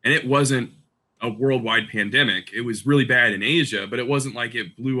 and it wasn't a worldwide pandemic. It was really bad in Asia, but it wasn't like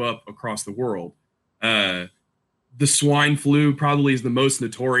it blew up across the world. The swine flu probably is the most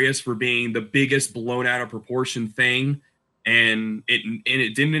notorious for being the biggest blown out of proportion thing, and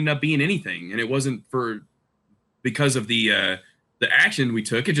it didn't end up being anything, and it wasn't because of the action we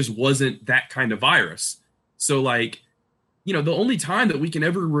took. It just wasn't that kind of virus. So, like, the only time that we can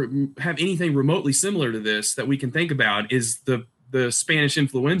ever have anything remotely similar to this that we can think about is the Spanish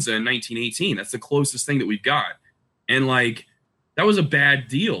influenza in 1918. That's the closest thing that we've got. And, like, that was a bad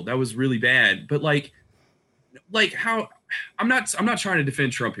deal. That was really bad. But like how I'm not trying to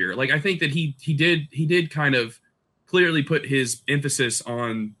defend Trump here. Like, I think that he did kind of clearly put his emphasis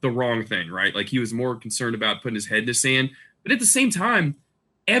on the wrong thing, right? Like, he was more concerned about putting his head in the sand. But at the same time,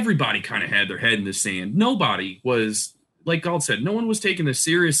 everybody kind of had their head in the sand. Nobody was, like Galt said, no one was taking this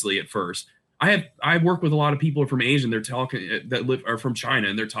seriously at first. I work with a lot of people from Asia, and they're talking are from China,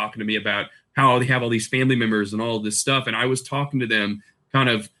 and they're talking to me about how they have all these family members and all of this stuff. And I was talking to them kind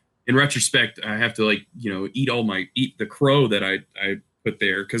of, in retrospect, I have to, like, eat the crow that I put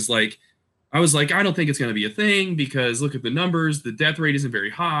there. Cause, like, I was like, I don't think it's going to be a thing because look at the numbers. The death rate isn't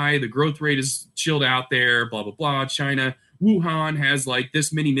very high. The growth rate is chilled out there, blah, blah, blah. China, Wuhan has like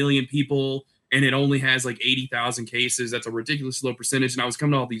this many million people and it only has like 80,000 cases. That's a ridiculously low percentage. And I was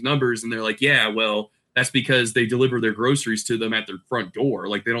coming to all these numbers and they're like, yeah, well, that's because they deliver their groceries to them at their front door.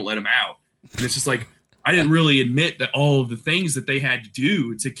 Like, they don't let them out. And it's just like, I didn't really admit that all of the things that they had to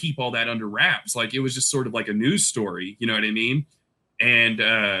do to keep all that under wraps. Like, it was just sort of like a news story. You know what I mean?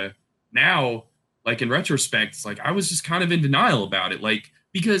 And now, like, in retrospect, it's like I was just kind of in denial about it. Like,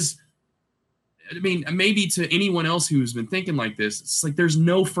 because, I mean, maybe to anyone else who's been thinking like this, it's like there's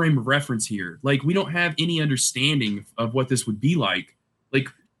no frame of reference here. Like, we don't have any understanding of what this would be like. Like,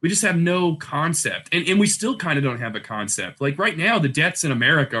 we just have no concept. And we still kind of don't have a concept. Like, right now, the deaths in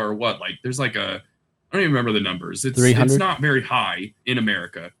America are what? Like, there's like I don't even remember the numbers. It's not very high in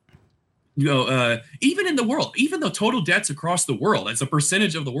America. Even in the world, even the total deaths across the world as a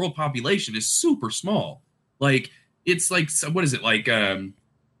percentage of the world population is super small. Like, it's like, what is it? Like, I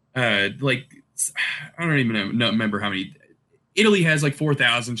don't even remember how many. Italy has like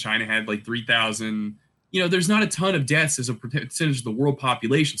 4,000. China had like 3,000. There's not a ton of deaths as a percentage of the world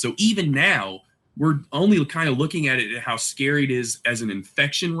population. So even now, we're only kind of looking at it, how scary it is as an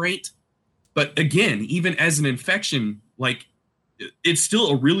infection rate. But again, even as an infection, like, it's still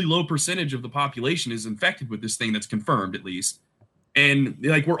a really low percentage of the population is infected with this thing that's confirmed, at least. And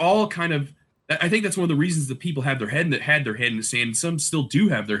like, we're all kind of, I think that's one of the reasons that people had their head in the sand, and some still do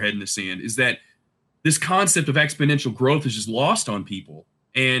have their head in the sand, is that this concept of exponential growth is just lost on people.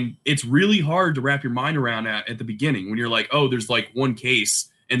 And it's really hard to wrap your mind around at the beginning when you're like, oh, there's like one case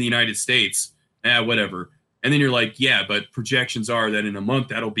in the United States, whatever. And then you're like, yeah, but projections are that in a month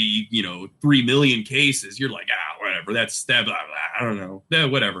that'll be, 3 million cases. You're like, whatever. That's blah, blah, I don't know,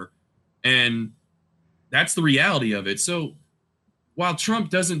 whatever. And that's the reality of it. So while Trump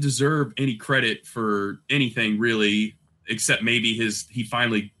doesn't deserve any credit for anything, really, except maybe he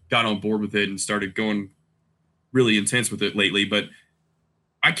finally got on board with it and started going really intense with it lately. But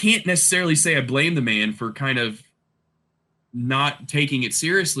I can't necessarily say I blame the man for kind of not taking it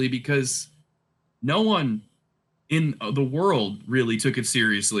seriously, because no one in the world really took it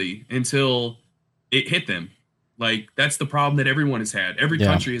seriously until it hit them. Like, that's the problem that everyone has had. Every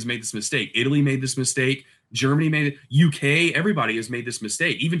country has made this mistake. Italy made this mistake. Germany made it. UK, everybody has made this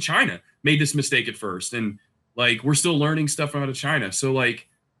mistake. Even China made this mistake at first. And like, we're still learning stuff out of China. So like,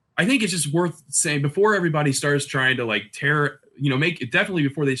 I think it's just worth saying, before everybody starts trying to like make it, definitely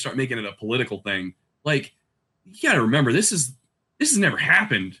before they start making it a political thing, like, you got to remember, this has never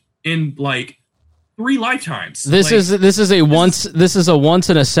happened in like 3 lifetimes. This is a once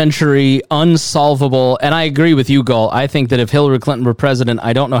in a century unsolvable. And I agree with you, Galt. I think that if Hillary Clinton were president,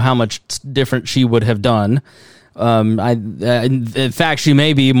 I don't know how much different she would have done. In fact, she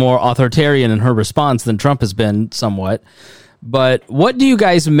may be more authoritarian in her response than Trump has been somewhat. But what do you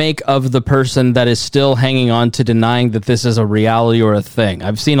guys make of the person that is still hanging on to denying that this is a reality or a thing?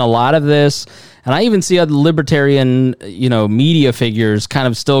 I've seen a lot of this, and I even see other libertarian, media figures kind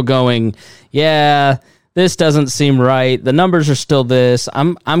of still going, yeah, this doesn't seem right. The numbers are still this.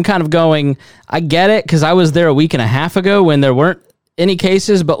 I'm kind of going, I get it, because I was there a week and a half ago when there weren't any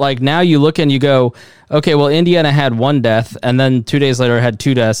cases, but like now you look and you go, okay, well, Indiana had 1 death, and then 2 days later it had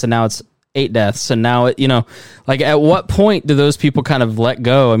 2 deaths, and now it's 8 deaths. And now, like, at what point do those people kind of let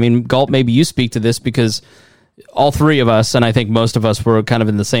go? I mean, Galt, maybe you speak to this, because all 3 of us, and I think most of us, were kind of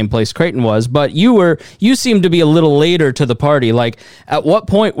in the same place Creighton was, but you seemed to be a little later to the party. Like, at what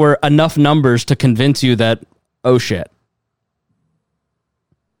point were enough numbers to convince you that, oh shit?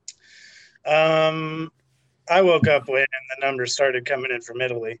 I woke up when the numbers started coming in from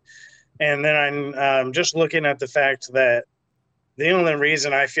Italy. And then I'm just looking at the fact that the only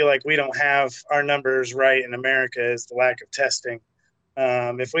reason I feel like we don't have our numbers right in America is the lack of testing.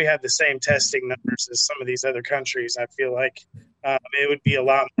 If we had the same testing numbers as some of these other countries, I feel like it would be a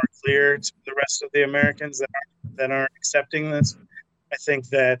lot more clear to the rest of the Americans that aren't accepting this. I think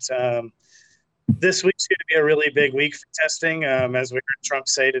that this week's going to be a really big week for testing, as we heard Trump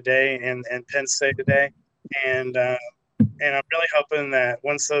say today and Pence say today. And I'm really hoping that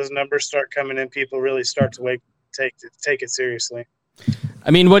once those numbers start coming in, people really start to take it seriously.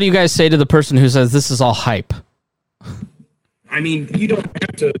 I mean, what do you guys say to the person who says this is all hype? I mean, you don't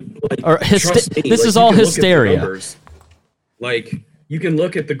have to trust me. This is all hysteria. Like, you can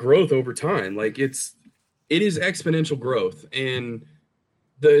look at the growth over time. Like, it is exponential growth. And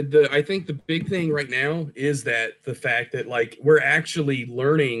I think the big thing right now is that the fact that, like, we're actually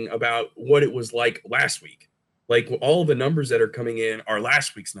learning about what it was like last week. Like, all the numbers that are coming in are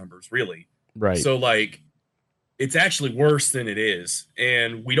last week's numbers, really. Right. So, like, it's actually worse than it is.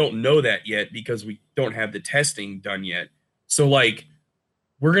 And we don't know that yet because we don't have the testing done yet. So, like,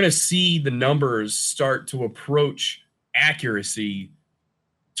 we're going to see the numbers start to approach accuracy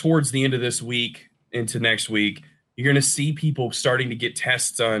towards the end of this week into next week. You're going to see people starting to get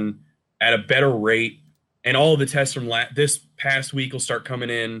tests done at a better rate. And all of the tests from this past week will start coming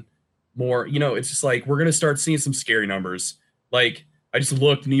in more. It's just like, we're going to start seeing some scary numbers. Like, I just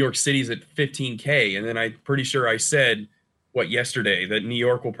looked, New York City's at 15K. And then I'm pretty sure I said, yesterday, that New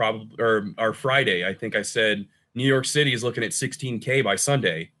York will probably, or Friday, I think I said, New York City is looking at 16K by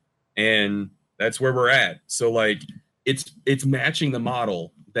Sunday, and that's where we're at. So, like, it's matching the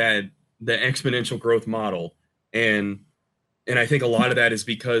model, that the exponential growth model, and I think a lot of that is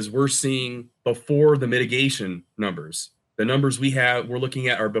because we're seeing before the mitigation numbers. The numbers we're looking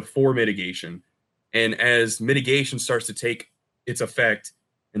at are before mitigation, and as mitigation starts to take its effect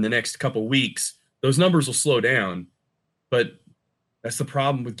in the next couple weeks, those numbers will slow down. But that's the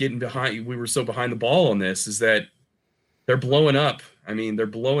problem with getting behind. We were so behind the ball on this, is that they're blowing up. I mean, they're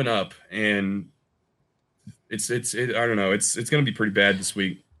blowing up, and I don't know. It's going to be pretty bad this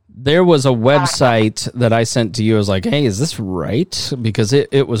week. There was a website that I sent to you. I was like, hey, is this right? Because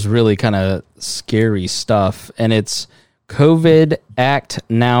it was really kind of scary stuff. And it's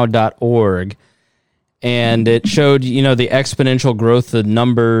covidactnow.org. And it showed, the exponential growth of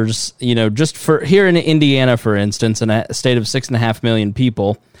numbers, just for here in Indiana, for instance, in a state of 6.5 million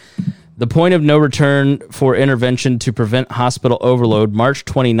people, the point of no return for intervention to prevent hospital overload, March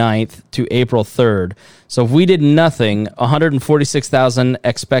 29th to April 3rd. So if we did nothing, 146,000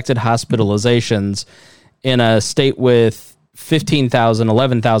 expected hospitalizations in a state with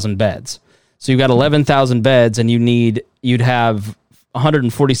 11,000 beds. So you've got 11,000 beds, and you'd have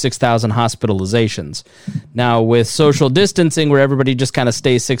 146,000 hospitalizations. Now, with social distancing, where everybody just kind of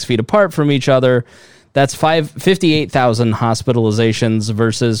stays 6 feet apart from each other, That's 58,000 hospitalizations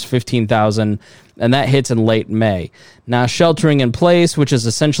versus 15,000, and that hits in late May. Now, sheltering in place, which is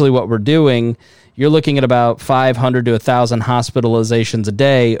essentially what we're doing, you're looking at about 500 to 1,000 hospitalizations a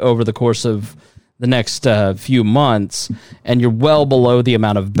day over the course of the next few months, and you're well below the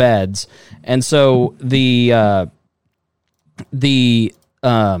amount of beds. And so the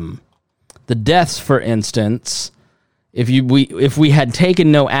deaths, for instance, if we had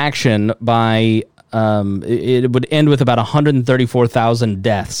taken no action by it would end with about 134,000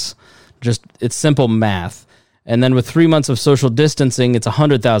 deaths. Just, it's simple math. And then with 3 months of social distancing, it's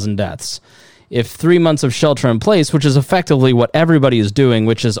 100,000 deaths. If 3 months of shelter in place, which is effectively what everybody is doing,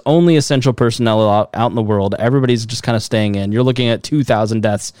 which is only essential personnel out in the world, everybody's just kind of staying in, you're looking at 2,000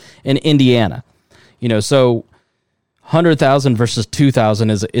 deaths in Indiana. So 100,000 versus 2,000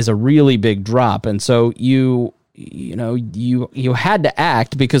 is a really big drop. And so you had to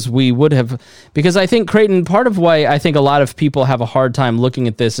act because I think, Creighton, part of why I think a lot of people have a hard time looking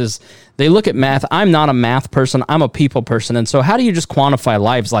at this is they look at math. I'm not a math person. I'm a people person. And so how do you just quantify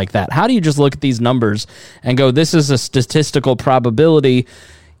lives like that? How do you just look at these numbers and go, this is a statistical probability,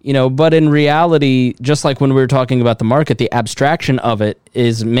 but in reality, just like when we were talking about the market, the abstraction of it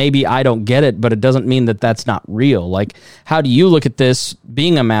is maybe I don't get it, but it doesn't mean that that's not real. Like, how do you look at this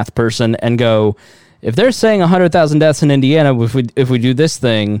being a math person and go, if they're saying 100,000 deaths in Indiana, if we do this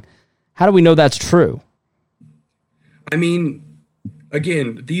thing, how do we know that's true? I mean,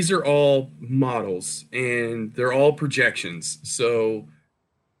 again, these are all models and they're all projections. So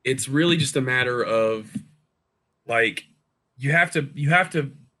it's really just a matter of, like, you have to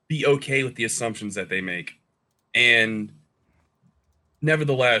be okay with the assumptions that they make. And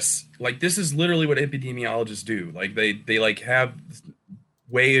nevertheless, like, this is literally what epidemiologists do. Like, they like have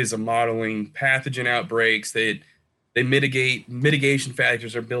ways of modeling pathogen outbreaks. They mitigation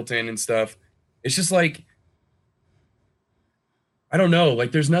factors are built in and stuff. It's just like, I don't know,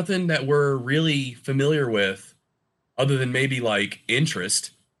 like, there's nothing that we're really familiar with other than maybe like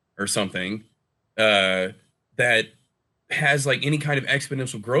interest or something that has like any kind of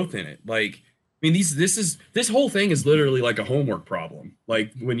exponential growth in it. Like, I mean, this whole thing is literally like a homework problem.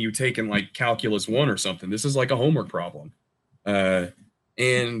 Like when you take in like calculus 1 or something, this is like a homework problem.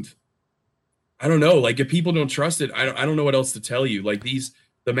 And I don't know, like, if people don't trust it, I don't know what else to tell you. Like,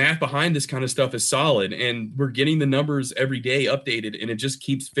 the math behind this kind of stuff is solid, and we're getting the numbers every day updated, and it just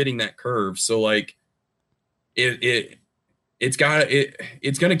keeps fitting that curve. So like, it's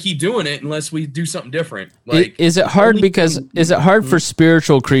going to keep doing it unless we do something different. Like, is it hard for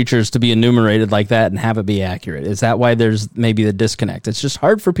spiritual creatures to be enumerated like that and have it be accurate? Is that why there's maybe the disconnect? It's just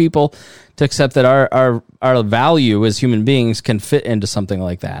hard for people to accept that our value as human beings can fit into something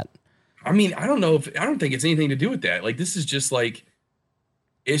like that. I mean, I don't think it's anything to do with that. Like, this is just like,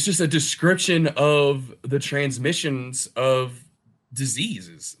 it's just a description of the transmissions of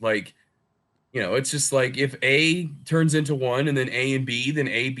diseases. Like, it's just like, if A turns into 1 and then A and B, then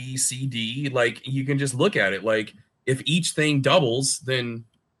A, B, C, D, like, you can just look at it. Like, if each thing doubles, then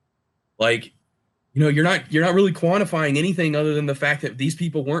like, you're not really quantifying anything other than the fact that these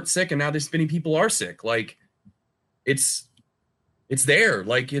people weren't sick and now this many people are sick. Like, it's there.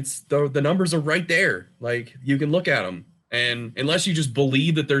 Like, it's the numbers are right there. Like, you can look at them. And unless you just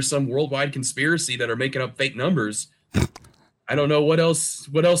believe that there's some worldwide conspiracy that are making up fake numbers, I don't know what else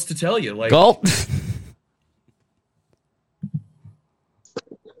to tell you. Like, Gulp.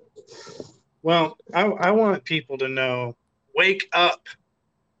 Well, I want people to know, wake up.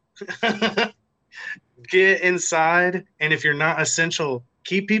 Get inside, and if you're not essential,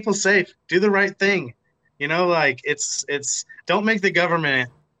 keep people safe. Do the right thing. Like, it's don't make the government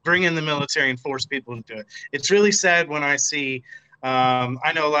bring in the military and force people to do it. It's really sad when I see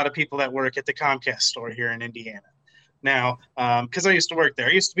I know a lot of people that work at the Comcast store here in Indiana. Now, because I used to work there.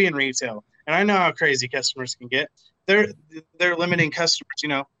 I used to be in retail, and I know how crazy customers can get. They're limiting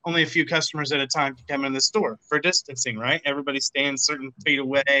customers, only a few customers at a time can come in the store for distancing, right? Everybody stands certain feet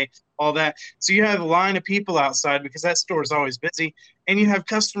away, all that. So you have a line of people outside because that store is always busy, and you have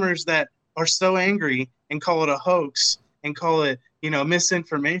customers that are so angry and call it a hoax and call it,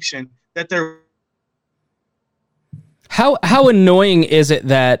 misinformation that they're. How annoying is it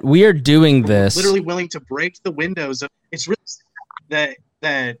that we are doing this? Literally willing to break the windows. It's really sad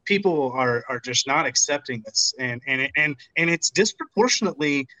that people are just not accepting this, and it's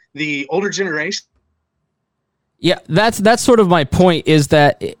disproportionately the older generation. Yeah, that's sort of my point. Is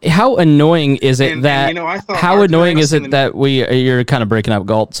that how annoying is it that you're kind of breaking up,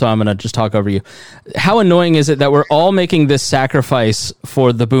 Galt, so I'm going to just talk over you. How annoying is it that we're all making this sacrifice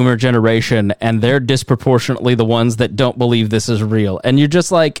for the boomer generation, and they're disproportionately the ones that don't believe this is real? And you're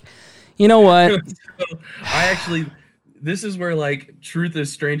just like, You know what? So, this is where like truth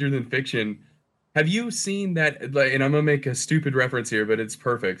is stranger than fiction. Have you seen that? Like, and I'm gonna make a stupid reference here, but it's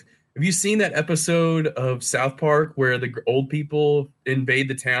perfect. Have you seen that episode of South Park where the old people invade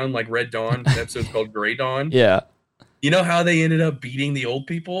the town like Red Dawn? The episode's called Gray Dawn. Yeah. You know how they ended up beating the old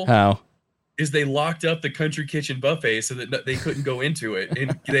people? How? Is they locked up the country kitchen buffet so that they couldn't go into it,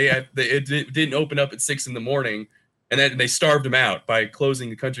 and it didn't open up at 6 a.m, and then they starved them out by closing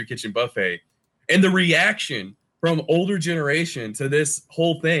the country kitchen buffet. And the reaction from older generation to this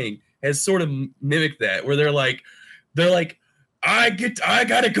whole thing has sort of mimicked that, where they're like, I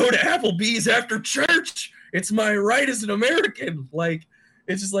gotta go to Applebee's after church. It's my right as an American. Like,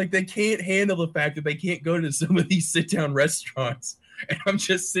 it's just like they can't handle the fact that they can't go to some of these sit-down restaurants. And I'm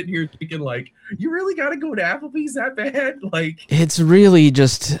just sitting here thinking, like, you really gotta go to Applebee's that bad? Like, it's really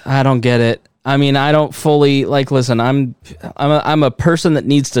just, I don't get it. I mean, I don't fully like. Listen, I'm a person that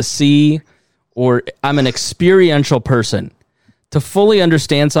needs to see, or I'm an experiential person. To fully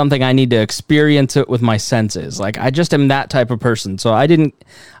understand something, I need to experience it with my senses. Like, I just am that type of person. So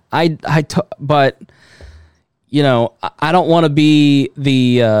but you know, I don't want to be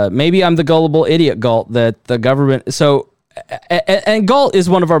the, maybe I'm the gullible idiot Galt that the government. So, and Galt is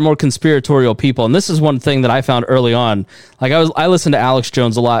one of our more conspiratorial people. And this is one thing that I found early on. Like, I listened to Alex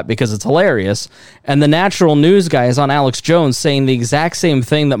Jones a lot because it's hilarious. And the natural news guy is on Alex Jones saying the exact same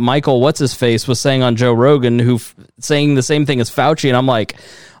thing that Michael What's-His-Face was saying on Joe Rogan, who saying the same thing as Fauci. And I'm like,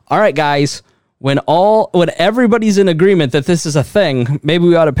 all right, guys, when everybody's in agreement that this is a thing, maybe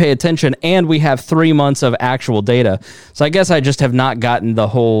we ought to pay attention. And we have 3 months of actual data. So I guess I just have not gotten the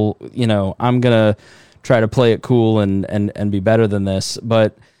whole, you know, I'm going to try to play it cool and be better than this.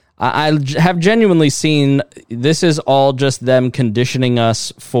 But I have genuinely seen this is all just them conditioning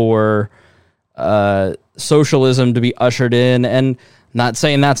us for socialism to be ushered in, and not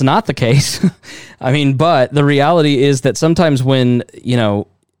saying that's not the case. I mean, but the reality is that sometimes when, you know,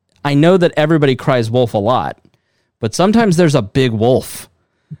 I know that everybody cries wolf a lot, but sometimes there's a big wolf.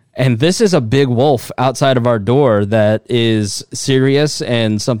 And this is a big wolf outside of our door that is serious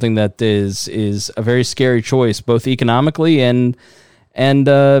and something that is a very scary choice, both economically and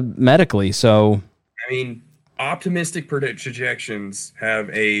medically. So, I mean, optimistic projections have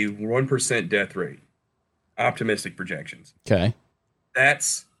a 1% death rate. Optimistic projections. Okay.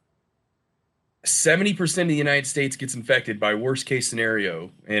 That's 70% of the United States gets infected by worst case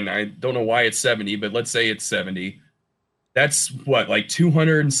scenario. And I don't know why it's 70, but let's say it's 70. That's what, like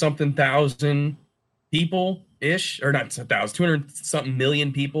 200 and something thousand people ish, or not 1,000, 200 something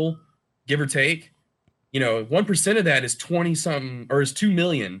million people, give or take. You know, 1% of that is 20 something, or is 2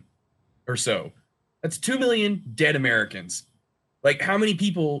 million or so. That's 2 million dead Americans. Like, how many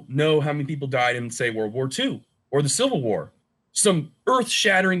people know how many people died in, say, World War II or the Civil War? Some earth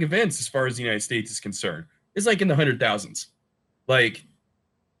shattering events as far as the United States is concerned. It's like in the 100,000s. Like,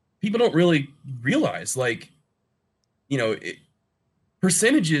 people don't really realize, like, you know,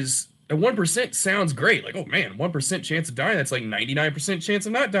 percentages, a 1% sounds great. Like, oh man, 1% chance of dying. That's like 99% chance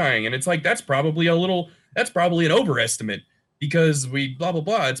of not dying. And it's like, that's probably an overestimate because we blah, blah,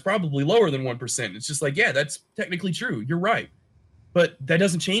 blah. It's probably lower than 1%. It's just like, yeah, that's technically true. You're right. But that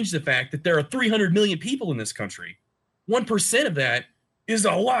doesn't change the fact that there are 300 million people in this country. 1% of that is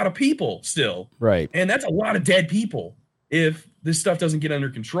a lot of people still. Right. And that's a lot of dead people if this stuff doesn't get under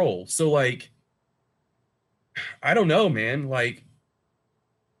control. So, like, I don't know, man. Like,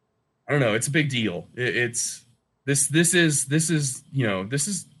 I don't know. It's a big deal. This is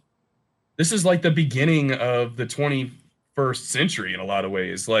like the beginning of the 21st century in a lot of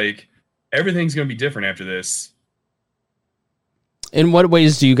ways. Like, everything's going to be different after this. In what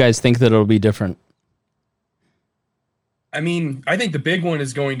ways do you guys think that it'll be different? I mean, I think the big one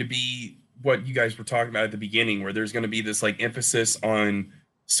is going to be what you guys were talking about at the beginning, where there's going to be this like emphasis on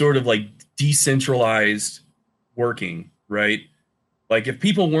sort of like decentralized working, right? Like, if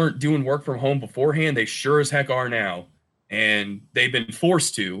people weren't doing work from home beforehand, they sure as heck are now. And they've been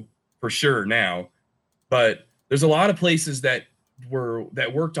forced to, for sure now. But there's a lot of places that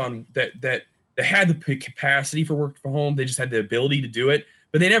worked on that had the capacity for work from home. They just had the ability to do it,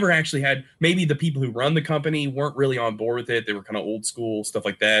 but they never actually had, maybe the people who run the company weren't really on board with it. They were kind of old school, stuff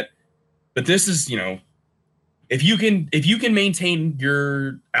like that. But this is, you know, if you can maintain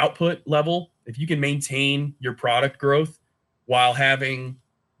your output level, if you can maintain your product growth while having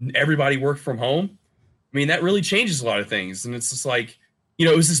everybody work from home, I mean, that really changes a lot of things. And it's just like, you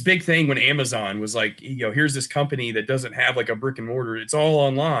know, it was this big thing when Amazon was like, you know, here's this company that doesn't have like a brick and mortar. It's all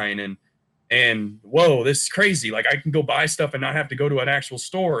online. And whoa, this is crazy. Like, I can go buy stuff and not have to go to an actual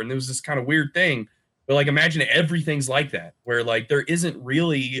store. And there was this kind of weird thing. But like, imagine everything's like that, where like there isn't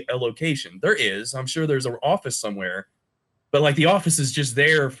really a location. There is, I'm sure there's an office somewhere, but like the office is just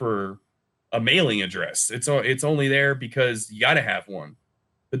there for a mailing address. It's only there because you got to have one.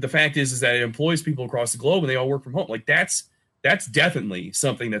 But the fact is that it employs people across the globe and they all work from home. Like that's definitely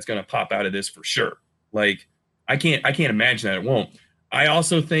something that's going to pop out of this for sure. Like I can't imagine that it won't. I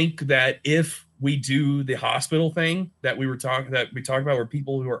also think that if we do the hospital thing that we talked about, where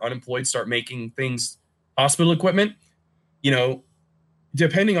people who are unemployed start making things hospital equipment,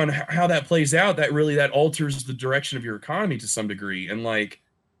 depending on how that plays out, that alters the direction of your economy to some degree. And like,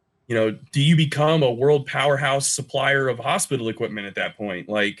 do you become a world powerhouse supplier of hospital equipment at that point?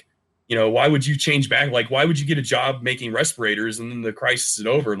 Like, why would you change back? Like, why would you get a job making respirators and then the crisis is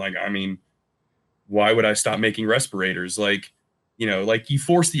over? Like, I mean, why would I stop making respirators? Like, like you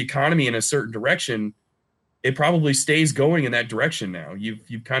force the economy in a certain direction, it probably stays going in that direction now.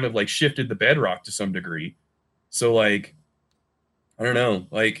 You've kind of like shifted the bedrock to some degree. So like, I don't know.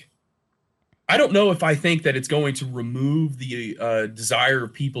 Like, I don't know if I think that it's going to remove the desire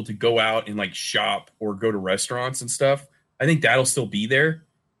of people to go out and like shop or go to restaurants and stuff. I think that'll still be there.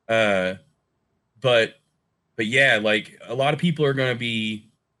 But yeah, like a lot of people are going to be,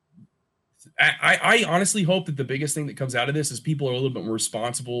 I honestly hope that the biggest thing that comes out of this is people are a little bit more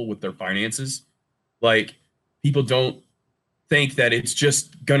responsible with their finances. Like people don't think that it's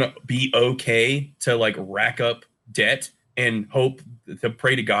just going to be okay to like rack up debt and hope to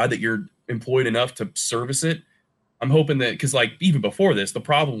pray to God that you're employed enough to service it. I'm hoping that, because like even before this, the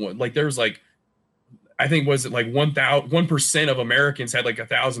problem was like, there was like, I think was it like 1% of Americans had like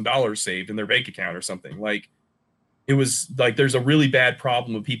 $1,000 saved in their bank account or something. Like it was like, there's a really bad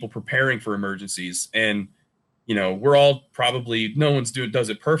problem of people preparing for emergencies. And, we're all probably, no one's does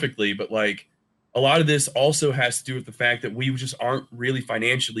it perfectly, but like a lot of this also has to do with the fact that we just aren't really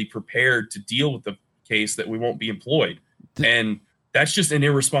financially prepared to deal with the case that we won't be employed. And that's just an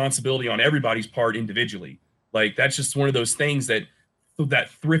irresponsibility on everybody's part individually. Like that's just one of those things that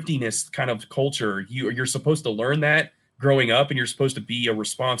thriftiness kind of culture, you're supposed to learn that growing up, and you're supposed to be a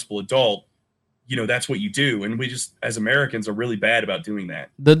responsible adult. That's what you do. And we just, as Americans, are really bad about doing that.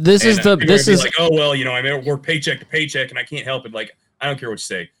 This is like, oh, well, I work paycheck to paycheck and I can't help it. Like, I don't care what you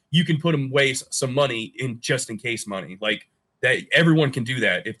say. You can put away some money in just in case money. Like that, everyone can do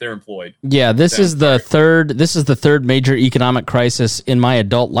that if they're employed. Yeah, this is the third major economic crisis in my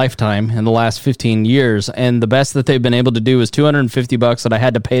adult lifetime in the last 15 years. And the best that they've been able to do is $250 that I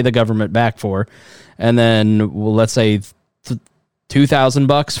had to pay the government back for. And then, let's say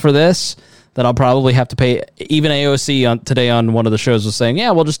 $2,000 for this that I'll probably have to pay. Even AOC today on one of the shows was saying,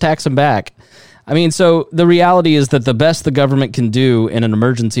 yeah, we'll just tax them back. I mean, so the reality is that the best the government can do in an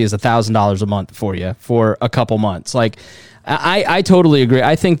emergency is $1,000 a month for you for a couple months. Like, I totally agree.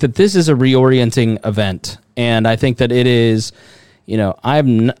 I think that this is a reorienting event, and I think that it is,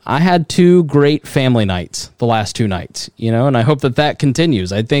 I had 2 great family nights the last 2 nights, and I hope that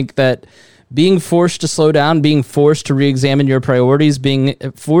continues. I think that being forced to slow down, being forced to re-examine your priorities, being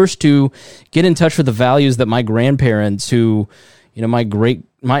forced to get in touch with the values that my grandparents who, my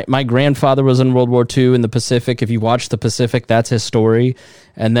grandfather was in World War II in the Pacific. If you watch the Pacific, that's his story.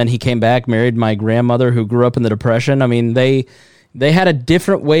 And then he came back, married my grandmother who grew up in the Depression. I mean, they had a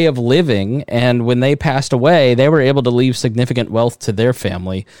different way of living. And when they passed away, they were able to leave significant wealth to their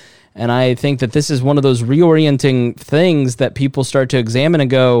family. And I think that this is one of those reorienting things that people start to examine and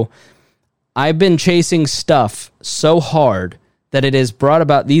go, I've been chasing stuff so hard that it has brought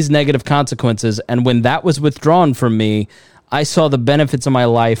about these negative consequences. And when that was withdrawn from me, I saw the benefits of my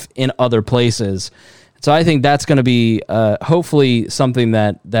life in other places. So I think that's going to be hopefully something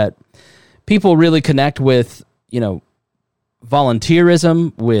that people really connect with,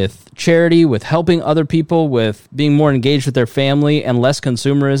 volunteerism, with charity, with helping other people, with being more engaged with their family and less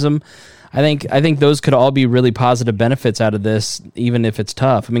consumerism. I think those could all be really positive benefits out of this, even if it's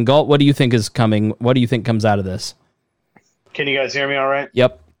tough. I mean, Galt, what do you think is coming? What do you think comes out of this? Can you guys hear me all right?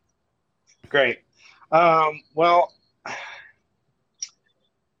 Yep. Great. Well,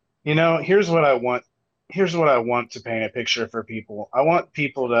 here's what I want. Here's what I want to paint a picture for people. I want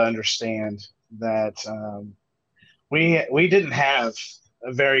people to understand that we didn't have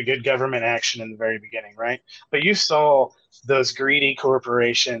a very good government action in the very beginning, right? But you saw those greedy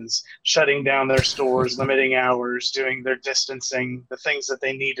corporations shutting down their stores, limiting hours, doing their distancing, the things that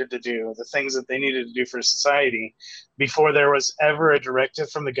they needed to do, the things that they needed to do for society before there was ever a directive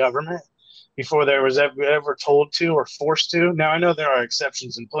from the government, before there was ever told to or forced to. Now, I know there are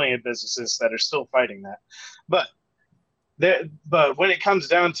exceptions in plenty of businesses that are still fighting that. But when it comes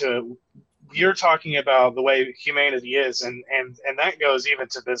down to it, you're talking about the way humanity is, and that goes even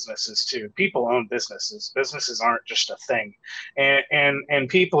to businesses too. People own businesses. Businesses aren't just a thing, and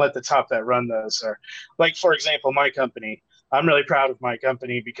people at the top that run those are, like, for example, my company. I'm really proud of my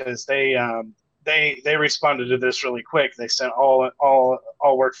company because they responded to this really quick. They sent all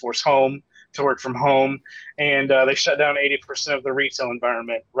workforce home to work from home, and they shut down 80% of the retail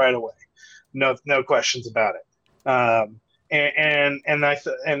environment right away. No questions about it. And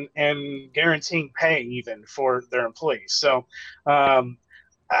guaranteeing pay even for their employees. So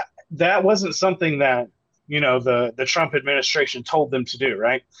that wasn't something that, the Trump administration told them to do,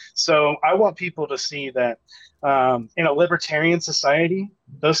 right? So I want people to see that in a libertarian society,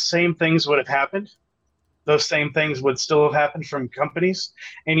 those same things would have happened. Those same things would still have happened from companies.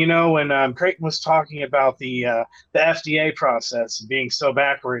 And, when Creighton was talking about the FDA process being so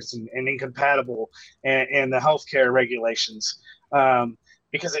backwards and incompatible and the healthcare regulations,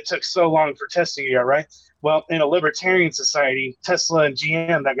 because it took so long for testing to get right. Well, in a libertarian society, Tesla and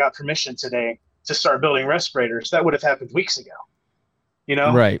GM that got permission today to start building respirators, that would have happened weeks ago.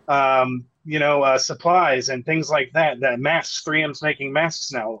 Right. Supplies and things like that masks, 3M's making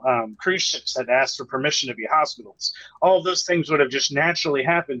masks now. Cruise ships had asked for permission to be hospitals. All of those things would have just naturally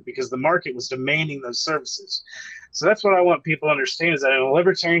happened because the market was demanding those services. So that's what I want people to understand, is that in a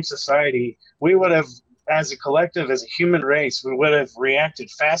libertarian society, we would have, as a collective, as a human race, we would have reacted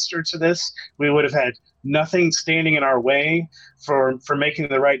faster to this. We would have had nothing standing in our way for making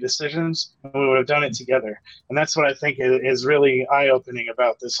the right decisions, and we would have done it together. And that's what I think is really eye-opening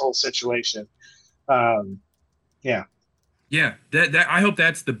about this whole situation. Yeah. That I hope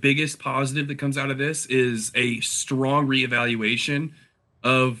that's the biggest positive that comes out of this, is a strong reevaluation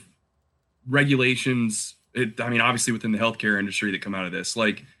of regulations. Obviously within the healthcare industry that come out of this.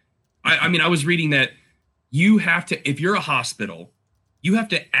 Like, I was reading that you have to, if you're a hospital, you have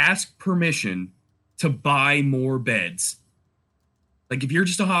to ask permission to buy more beds. Like, if you're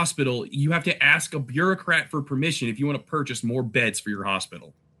just a hospital, you have to ask a bureaucrat for permission if you want to purchase more beds for your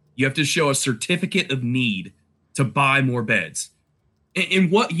hospital. You have to show a certificate of need to buy more beds. In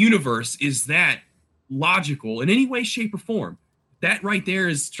what universe is that logical in any way, shape, or form? That right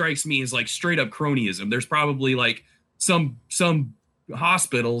there strikes me as like straight up cronyism. There's probably like some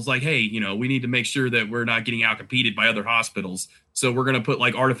hospitals like, hey, we need to make sure that we're not getting outcompeted by other hospitals, so we're going to put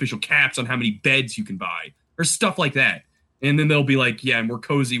like artificial caps on how many beds you can buy or stuff like that. And then they'll be like, yeah, and we're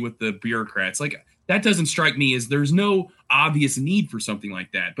cozy with the bureaucrats. Like, that doesn't strike me as, there's no obvious need for something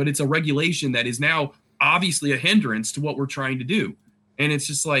like that, but it's a regulation that is now obviously a hindrance to what we're trying to do. And it's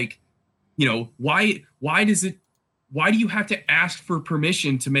just like, why do you have to ask for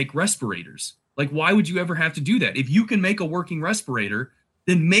permission to make respirators? Like, why would you ever have to do that? If you can make a working respirator,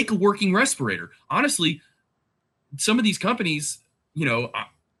 then make a working respirator. Honestly, some of these companies,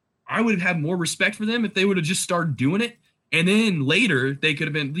 I would have more respect for them if they would have just started doing it. And then later they could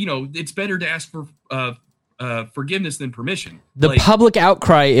have been, it's better to ask for forgiveness than permission. The public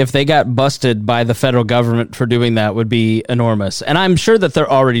outcry, if they got busted by the federal government for doing that, would be enormous. And I'm sure that they're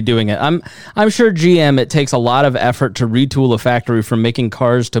already doing it. I'm sure GM, it takes a lot of effort to retool a factory from making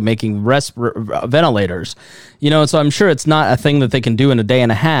cars to making ventilators. So I'm sure it's not a thing that they can do in a day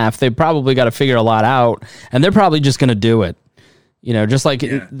and a half. They probably got to figure a lot out, and they're probably just going to do it. Just like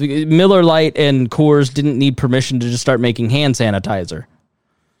Miller Lite and Coors didn't need permission to just start making hand sanitizer.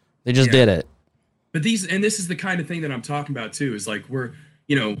 They just did it. But this is the kind of thing that I'm talking about too, is like,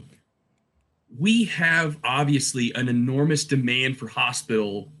 we have obviously an enormous demand for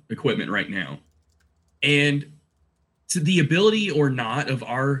hospital equipment right now. And to the ability or not of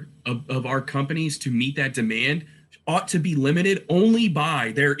our companies to meet that demand ought to be limited only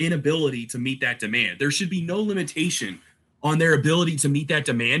by their inability to meet that demand. There should be no limitation on their ability to meet that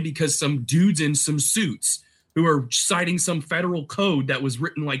demand because some dudes in some suits who are citing some federal code that was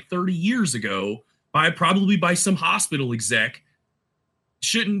written like 30 years ago probably by some hospital exec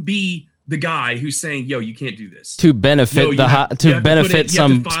shouldn't be the guy who's saying, yo, you can't do this. To benefit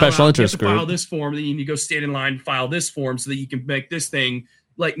some special interest group. File this form, then you go stand in line, file this form so that you can make this thing.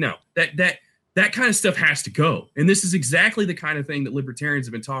 Like, no, that kind of stuff has to go. And this is exactly the kind of thing that libertarians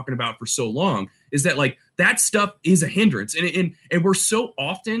have been talking about for so long, is that like that stuff is a hindrance. And we're so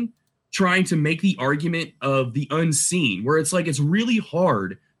often trying to make the argument of the unseen, where it's like, it's really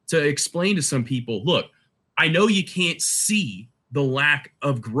hard to explain to some people, look, I know you can't see the lack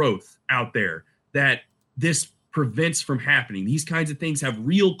of growth out there that this prevents from happening. These kinds of things have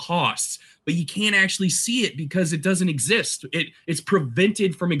real costs, but you can't actually see it because it doesn't exist. It's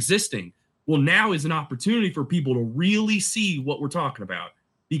prevented from existing. Well, now is an opportunity for people to really see what we're talking about,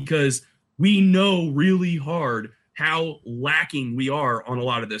 because we know really hard how lacking we are on a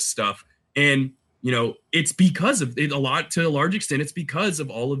lot of this stuff. And, it's because of it to a large extent, it's because of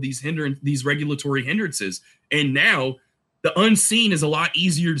all of these regulatory hindrances. And now the unseen is a lot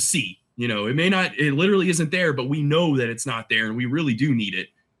easier to see. It literally isn't there, but we know that it's not there and we really do need it.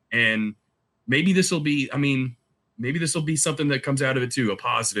 And maybe this will be something that comes out of it too, a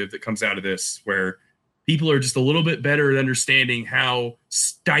positive that comes out of this, where people are just a little bit better at understanding how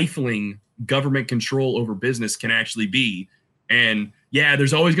stifling government control over business can actually be. And yeah,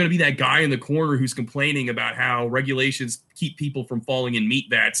 there's always going to be that guy in the corner who's complaining about how regulations keep people from falling in meat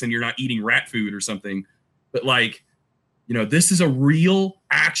vats and you're not eating rat food or something. But this is a real,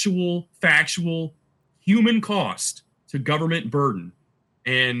 actual, factual human cost to government burden.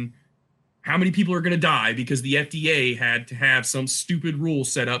 And how many people are going to die because the FDA had to have some stupid rule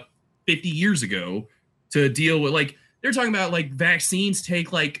set up 50 years ago to deal with, they're talking about vaccines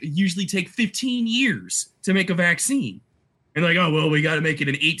usually take 15 years to make a vaccine. And we got to make it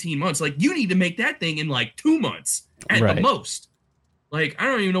in 18 months. You need to make that thing in 2 months at the most. I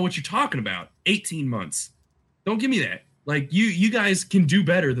don't even know what you're talking about. 18 months. Don't give me that. You guys can do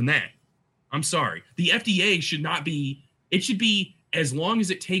better than that. I'm sorry. The FDA should not be, it should be as long as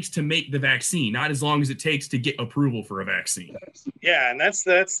it takes to make the vaccine, not as long as it takes to get approval for a vaccine. Yeah, and that's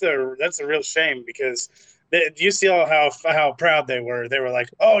a real shame, because you see all how proud they were. They were like,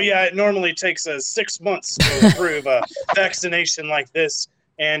 oh yeah, it normally takes us 6 months to approve a vaccination like this,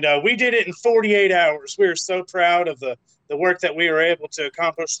 and we did it in 48 hours. We were so proud of the work that we were able to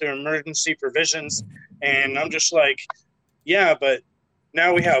accomplish through emergency provisions. And I'm just like, yeah, but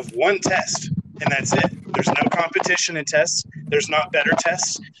now we have one test and that's it. There's no competition in tests. There's not better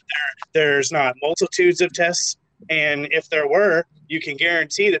tests. There's not multitudes of tests. And if there were, you can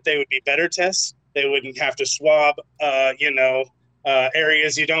guarantee that they would be better tests. They wouldn't have to swab,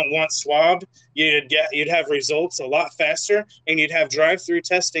 areas you don't want swabbed. You'd have results a lot faster, and you'd have drive-through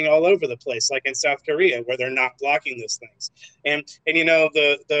testing all over the place, like in South Korea, where they're not blocking those things. And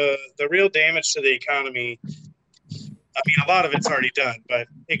the real damage to the economy, I mean, a lot of it's already done, but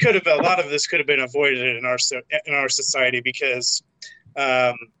a lot of this could have been avoided in our society, because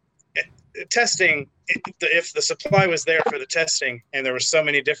testing, if the supply was there for the testing and there were so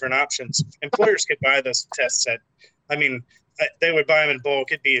many different options, employers could buy those tests they would buy them in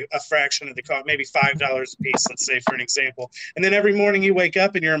bulk. It'd be a fraction of the cost, maybe $5 a piece, let's say, for an example. And then every morning you wake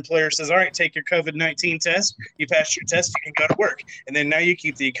up and your employer says, all right, take your COVID-19 test. You passed your test, you can go to work. And then now you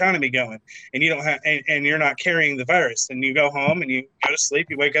keep the economy going, and you don't have, and you're not carrying the virus. And you go home and you go to sleep.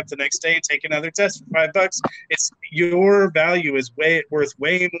 You wake up the next day and take another test for $5. It's your value is worth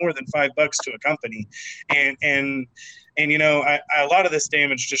way more than $5 to a company. And a lot of this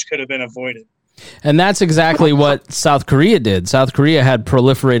damage just could have been avoided. And that's exactly what South Korea did. South Korea had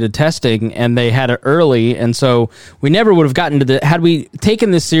proliferated testing, and they had it early, and so we never would have gotten to had we taken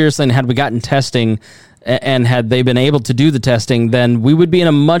this seriously and had we gotten testing and had they been able to do the testing, then we would be in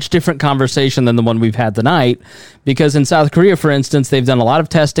a much different conversation than the one we've had tonight. Because in South Korea, for instance, they've done a lot of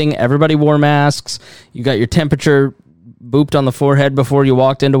testing. Everybody wore masks. You got your temperature booped on the forehead before you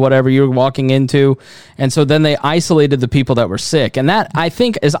walked into whatever you were walking into. And so then they isolated the people that were sick. And that, I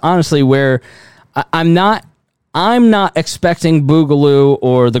think, is honestly where I'm not expecting Boogaloo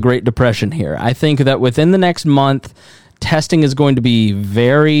or the Great Depression here. I think that within the next month, testing is going to be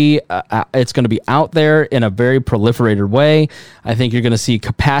it's going to be out there in a very proliferated way. I think you're going to see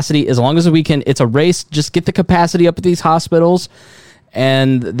capacity, as long as we can, it's a race, just get the capacity up at these hospitals.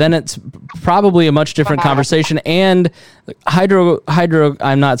 And then it's probably a much different conversation. And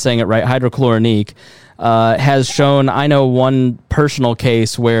I'm not saying it right, hydrochloronique has shown, I know one personal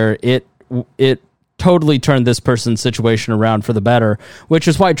case where it totally turned this person's situation around for the better, which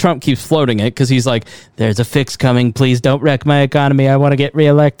is why Trump keeps floating it, because he's like, there's a fix coming, please don't wreck my economy, I want to get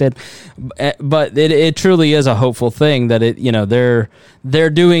reelected. But it truly is a hopeful thing that they're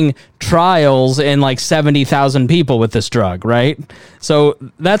doing trials in 70,000 people with this drug, right? So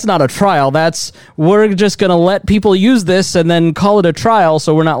that's not a trial. We're just going to let people use this and then call it a trial,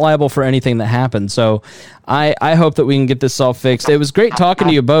 so we're not liable for anything that happens. So I hope that we can get this all fixed. It was great talking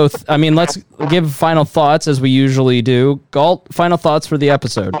to you both. I mean, let's give final thoughts as we usually do. Galt, final thoughts for the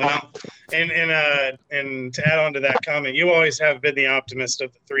episode. Well, and to add on to that comment, you always have been the optimist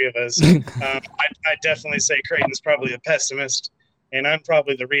of the three of us. I definitely say Creighton's probably the pessimist, and I'm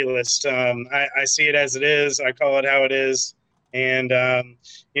probably the realist. I see it as it is. I call it how it is. And,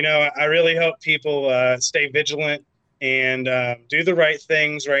 I really hope people stay vigilant and do the right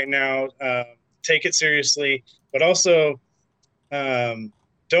things right now. Take it seriously, but also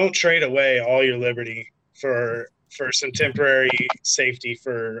don't trade away all your liberty for some temporary safety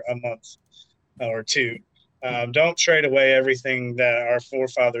for a month or two. Don't trade away everything that our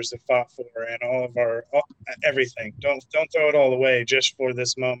forefathers have fought for and everything. Don't throw it all away just for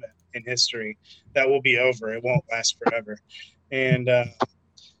this moment in history that will be over. It won't last forever. And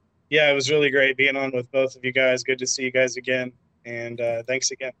yeah, it was really great being on with both of you guys. Good to see you guys again. And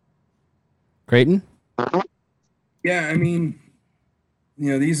thanks again. Creighton? Yeah, I mean,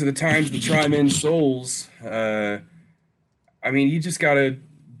 these are the times to try men's souls. I mean, you just gotta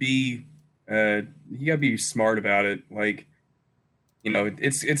be smart about it. Like,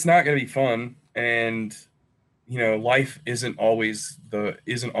 it's not gonna be fun, and life isn't always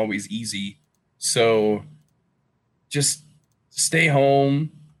easy. So just stay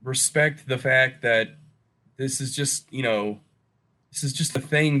home. Respect the fact that this is just a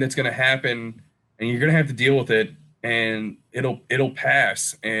thing that's gonna happen, and you're gonna have to deal with it, and it'll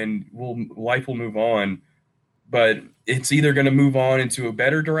pass, and life will move on. But it's either going to move on into a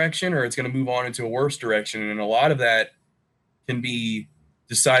better direction or it's going to move on into a worse direction. And a lot of that can be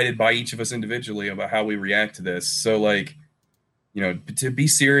decided by each of us individually about how we react to this. So, like, to be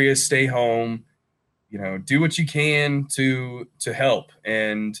serious, stay home, do what you can to help.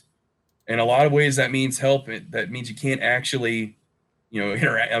 And in a lot of ways that means help. That means you can't actually,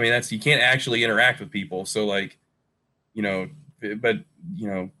 interact. I mean, you can't actually interact with people. So, like, but,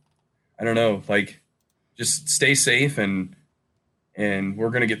 I don't know, like, just stay safe and we're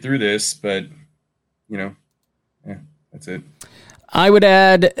going to get through this, but yeah, that's it. I would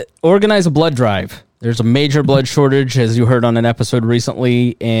add, organize a blood drive. There's a major blood shortage, as you heard on an episode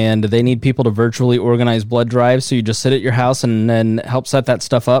recently, and they need people to virtually organize blood drives. So you just sit at your house and then help set that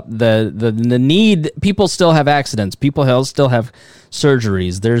stuff up. The need, people still have accidents. People still have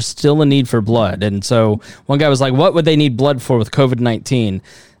surgeries. There's still a need for blood. And so one guy was like, what would they need blood for with COVID-19?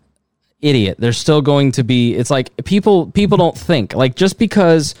 Idiot. There's still going to be, it's like people don't think, like, just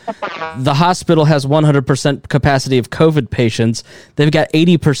because the hospital has 100% capacity of COVID patients, they've got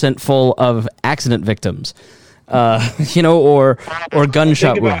 80% full of accident victims, or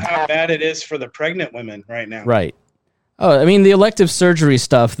gunshot Think wounds. about how bad it is for the pregnant women right now. Right. Oh, I mean, the elective surgery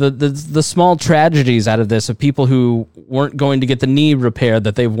stuff, the small tragedies out of this of people who weren't going to get the knee repaired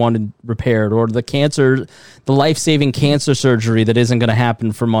that they've wanted repaired, or the life-saving cancer surgery that isn't going to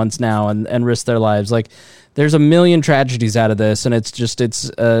happen for months now and risk their lives. Like, there's a million tragedies out of this, and it's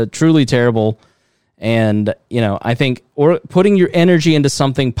truly terrible. And, I think putting your energy into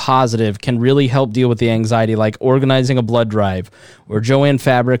something positive can really help deal with the anxiety, like organizing a blood drive, or Joanne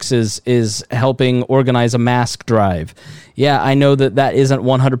Fabrics is helping organize a mask drive. Yeah, I know that isn't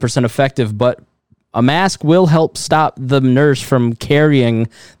 100% effective, but a mask will help stop the nurse from carrying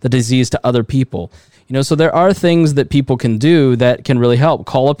the disease to other people. So there are things that people can do that can really help.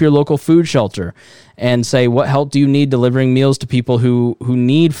 Call up your local food shelter and say, what help do you need delivering meals to people who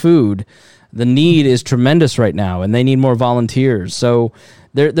need food? The need is tremendous right now, and they need more volunteers. So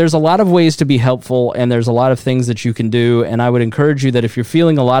there's a lot of ways to be helpful, and there's a lot of things that you can do. And I would encourage you that if you're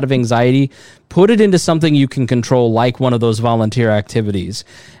feeling a lot of anxiety, put it into something you can control, like one of those volunteer activities.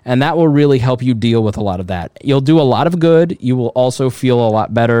 And that will really help you deal with a lot of that. You'll do a lot of good. You will also feel a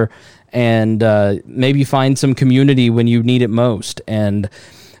lot better, and maybe find some community when you need it most. And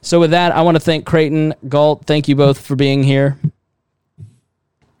so with that, I want to thank Creighton, Galt. Thank you both for being here.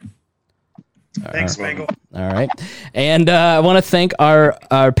 Thanks, Spangle. All right. And I want to thank our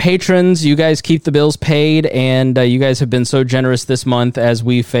patrons. You guys keep the bills paid, and you guys have been so generous this month as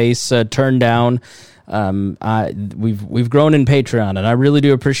we face turn down. We've grown in Patreon, and I really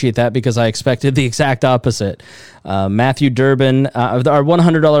do appreciate that, because I expected the exact opposite. Matthew Durbin, our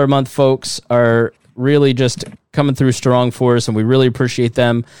 $100 a month folks are really just coming through strong for us, and we really appreciate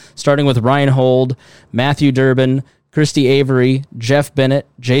them, starting with Ryan Hold, Matthew Durbin, Christy Avery, Jeff Bennett,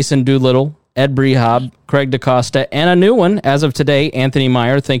 Jason Doolittle, Ed Brehab, Craig DaCosta, and a new one as of today, Anthony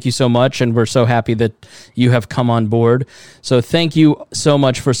Meyer. Thank you so much, and we're so happy that you have come on board. So thank you so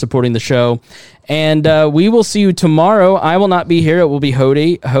much for supporting the show. And we will see you tomorrow. I will not be here. It will be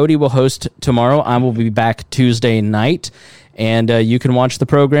Hody. Hody will host tomorrow. I will be back Tuesday night, and you can watch the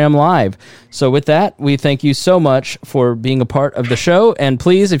program live. So with that, we thank you so much for being a part of the show. And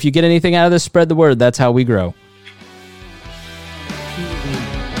please, if you get anything out of this, spread the word. That's how we grow.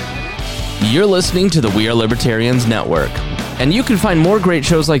 You're listening to the We Are Libertarians Network, and you can find more great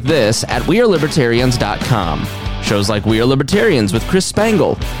shows like this at wearelibertarians.com. Shows like We Are Libertarians with Chris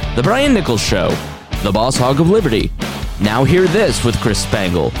Spangle, The Brian Nichols Show, The Boss Hog of Liberty, Now Hear This with Chris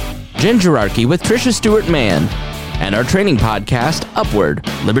Spangle, Gingerarchy with Tricia Stewart-Mann, and our training podcast, Upward,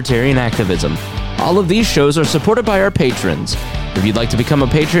 Libertarian Activism. All of these shows are supported by our patrons. If you'd like to become a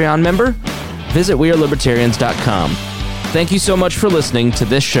Patreon member, visit wearelibertarians.com. Thank you so much for listening to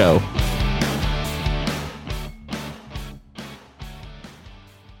this show.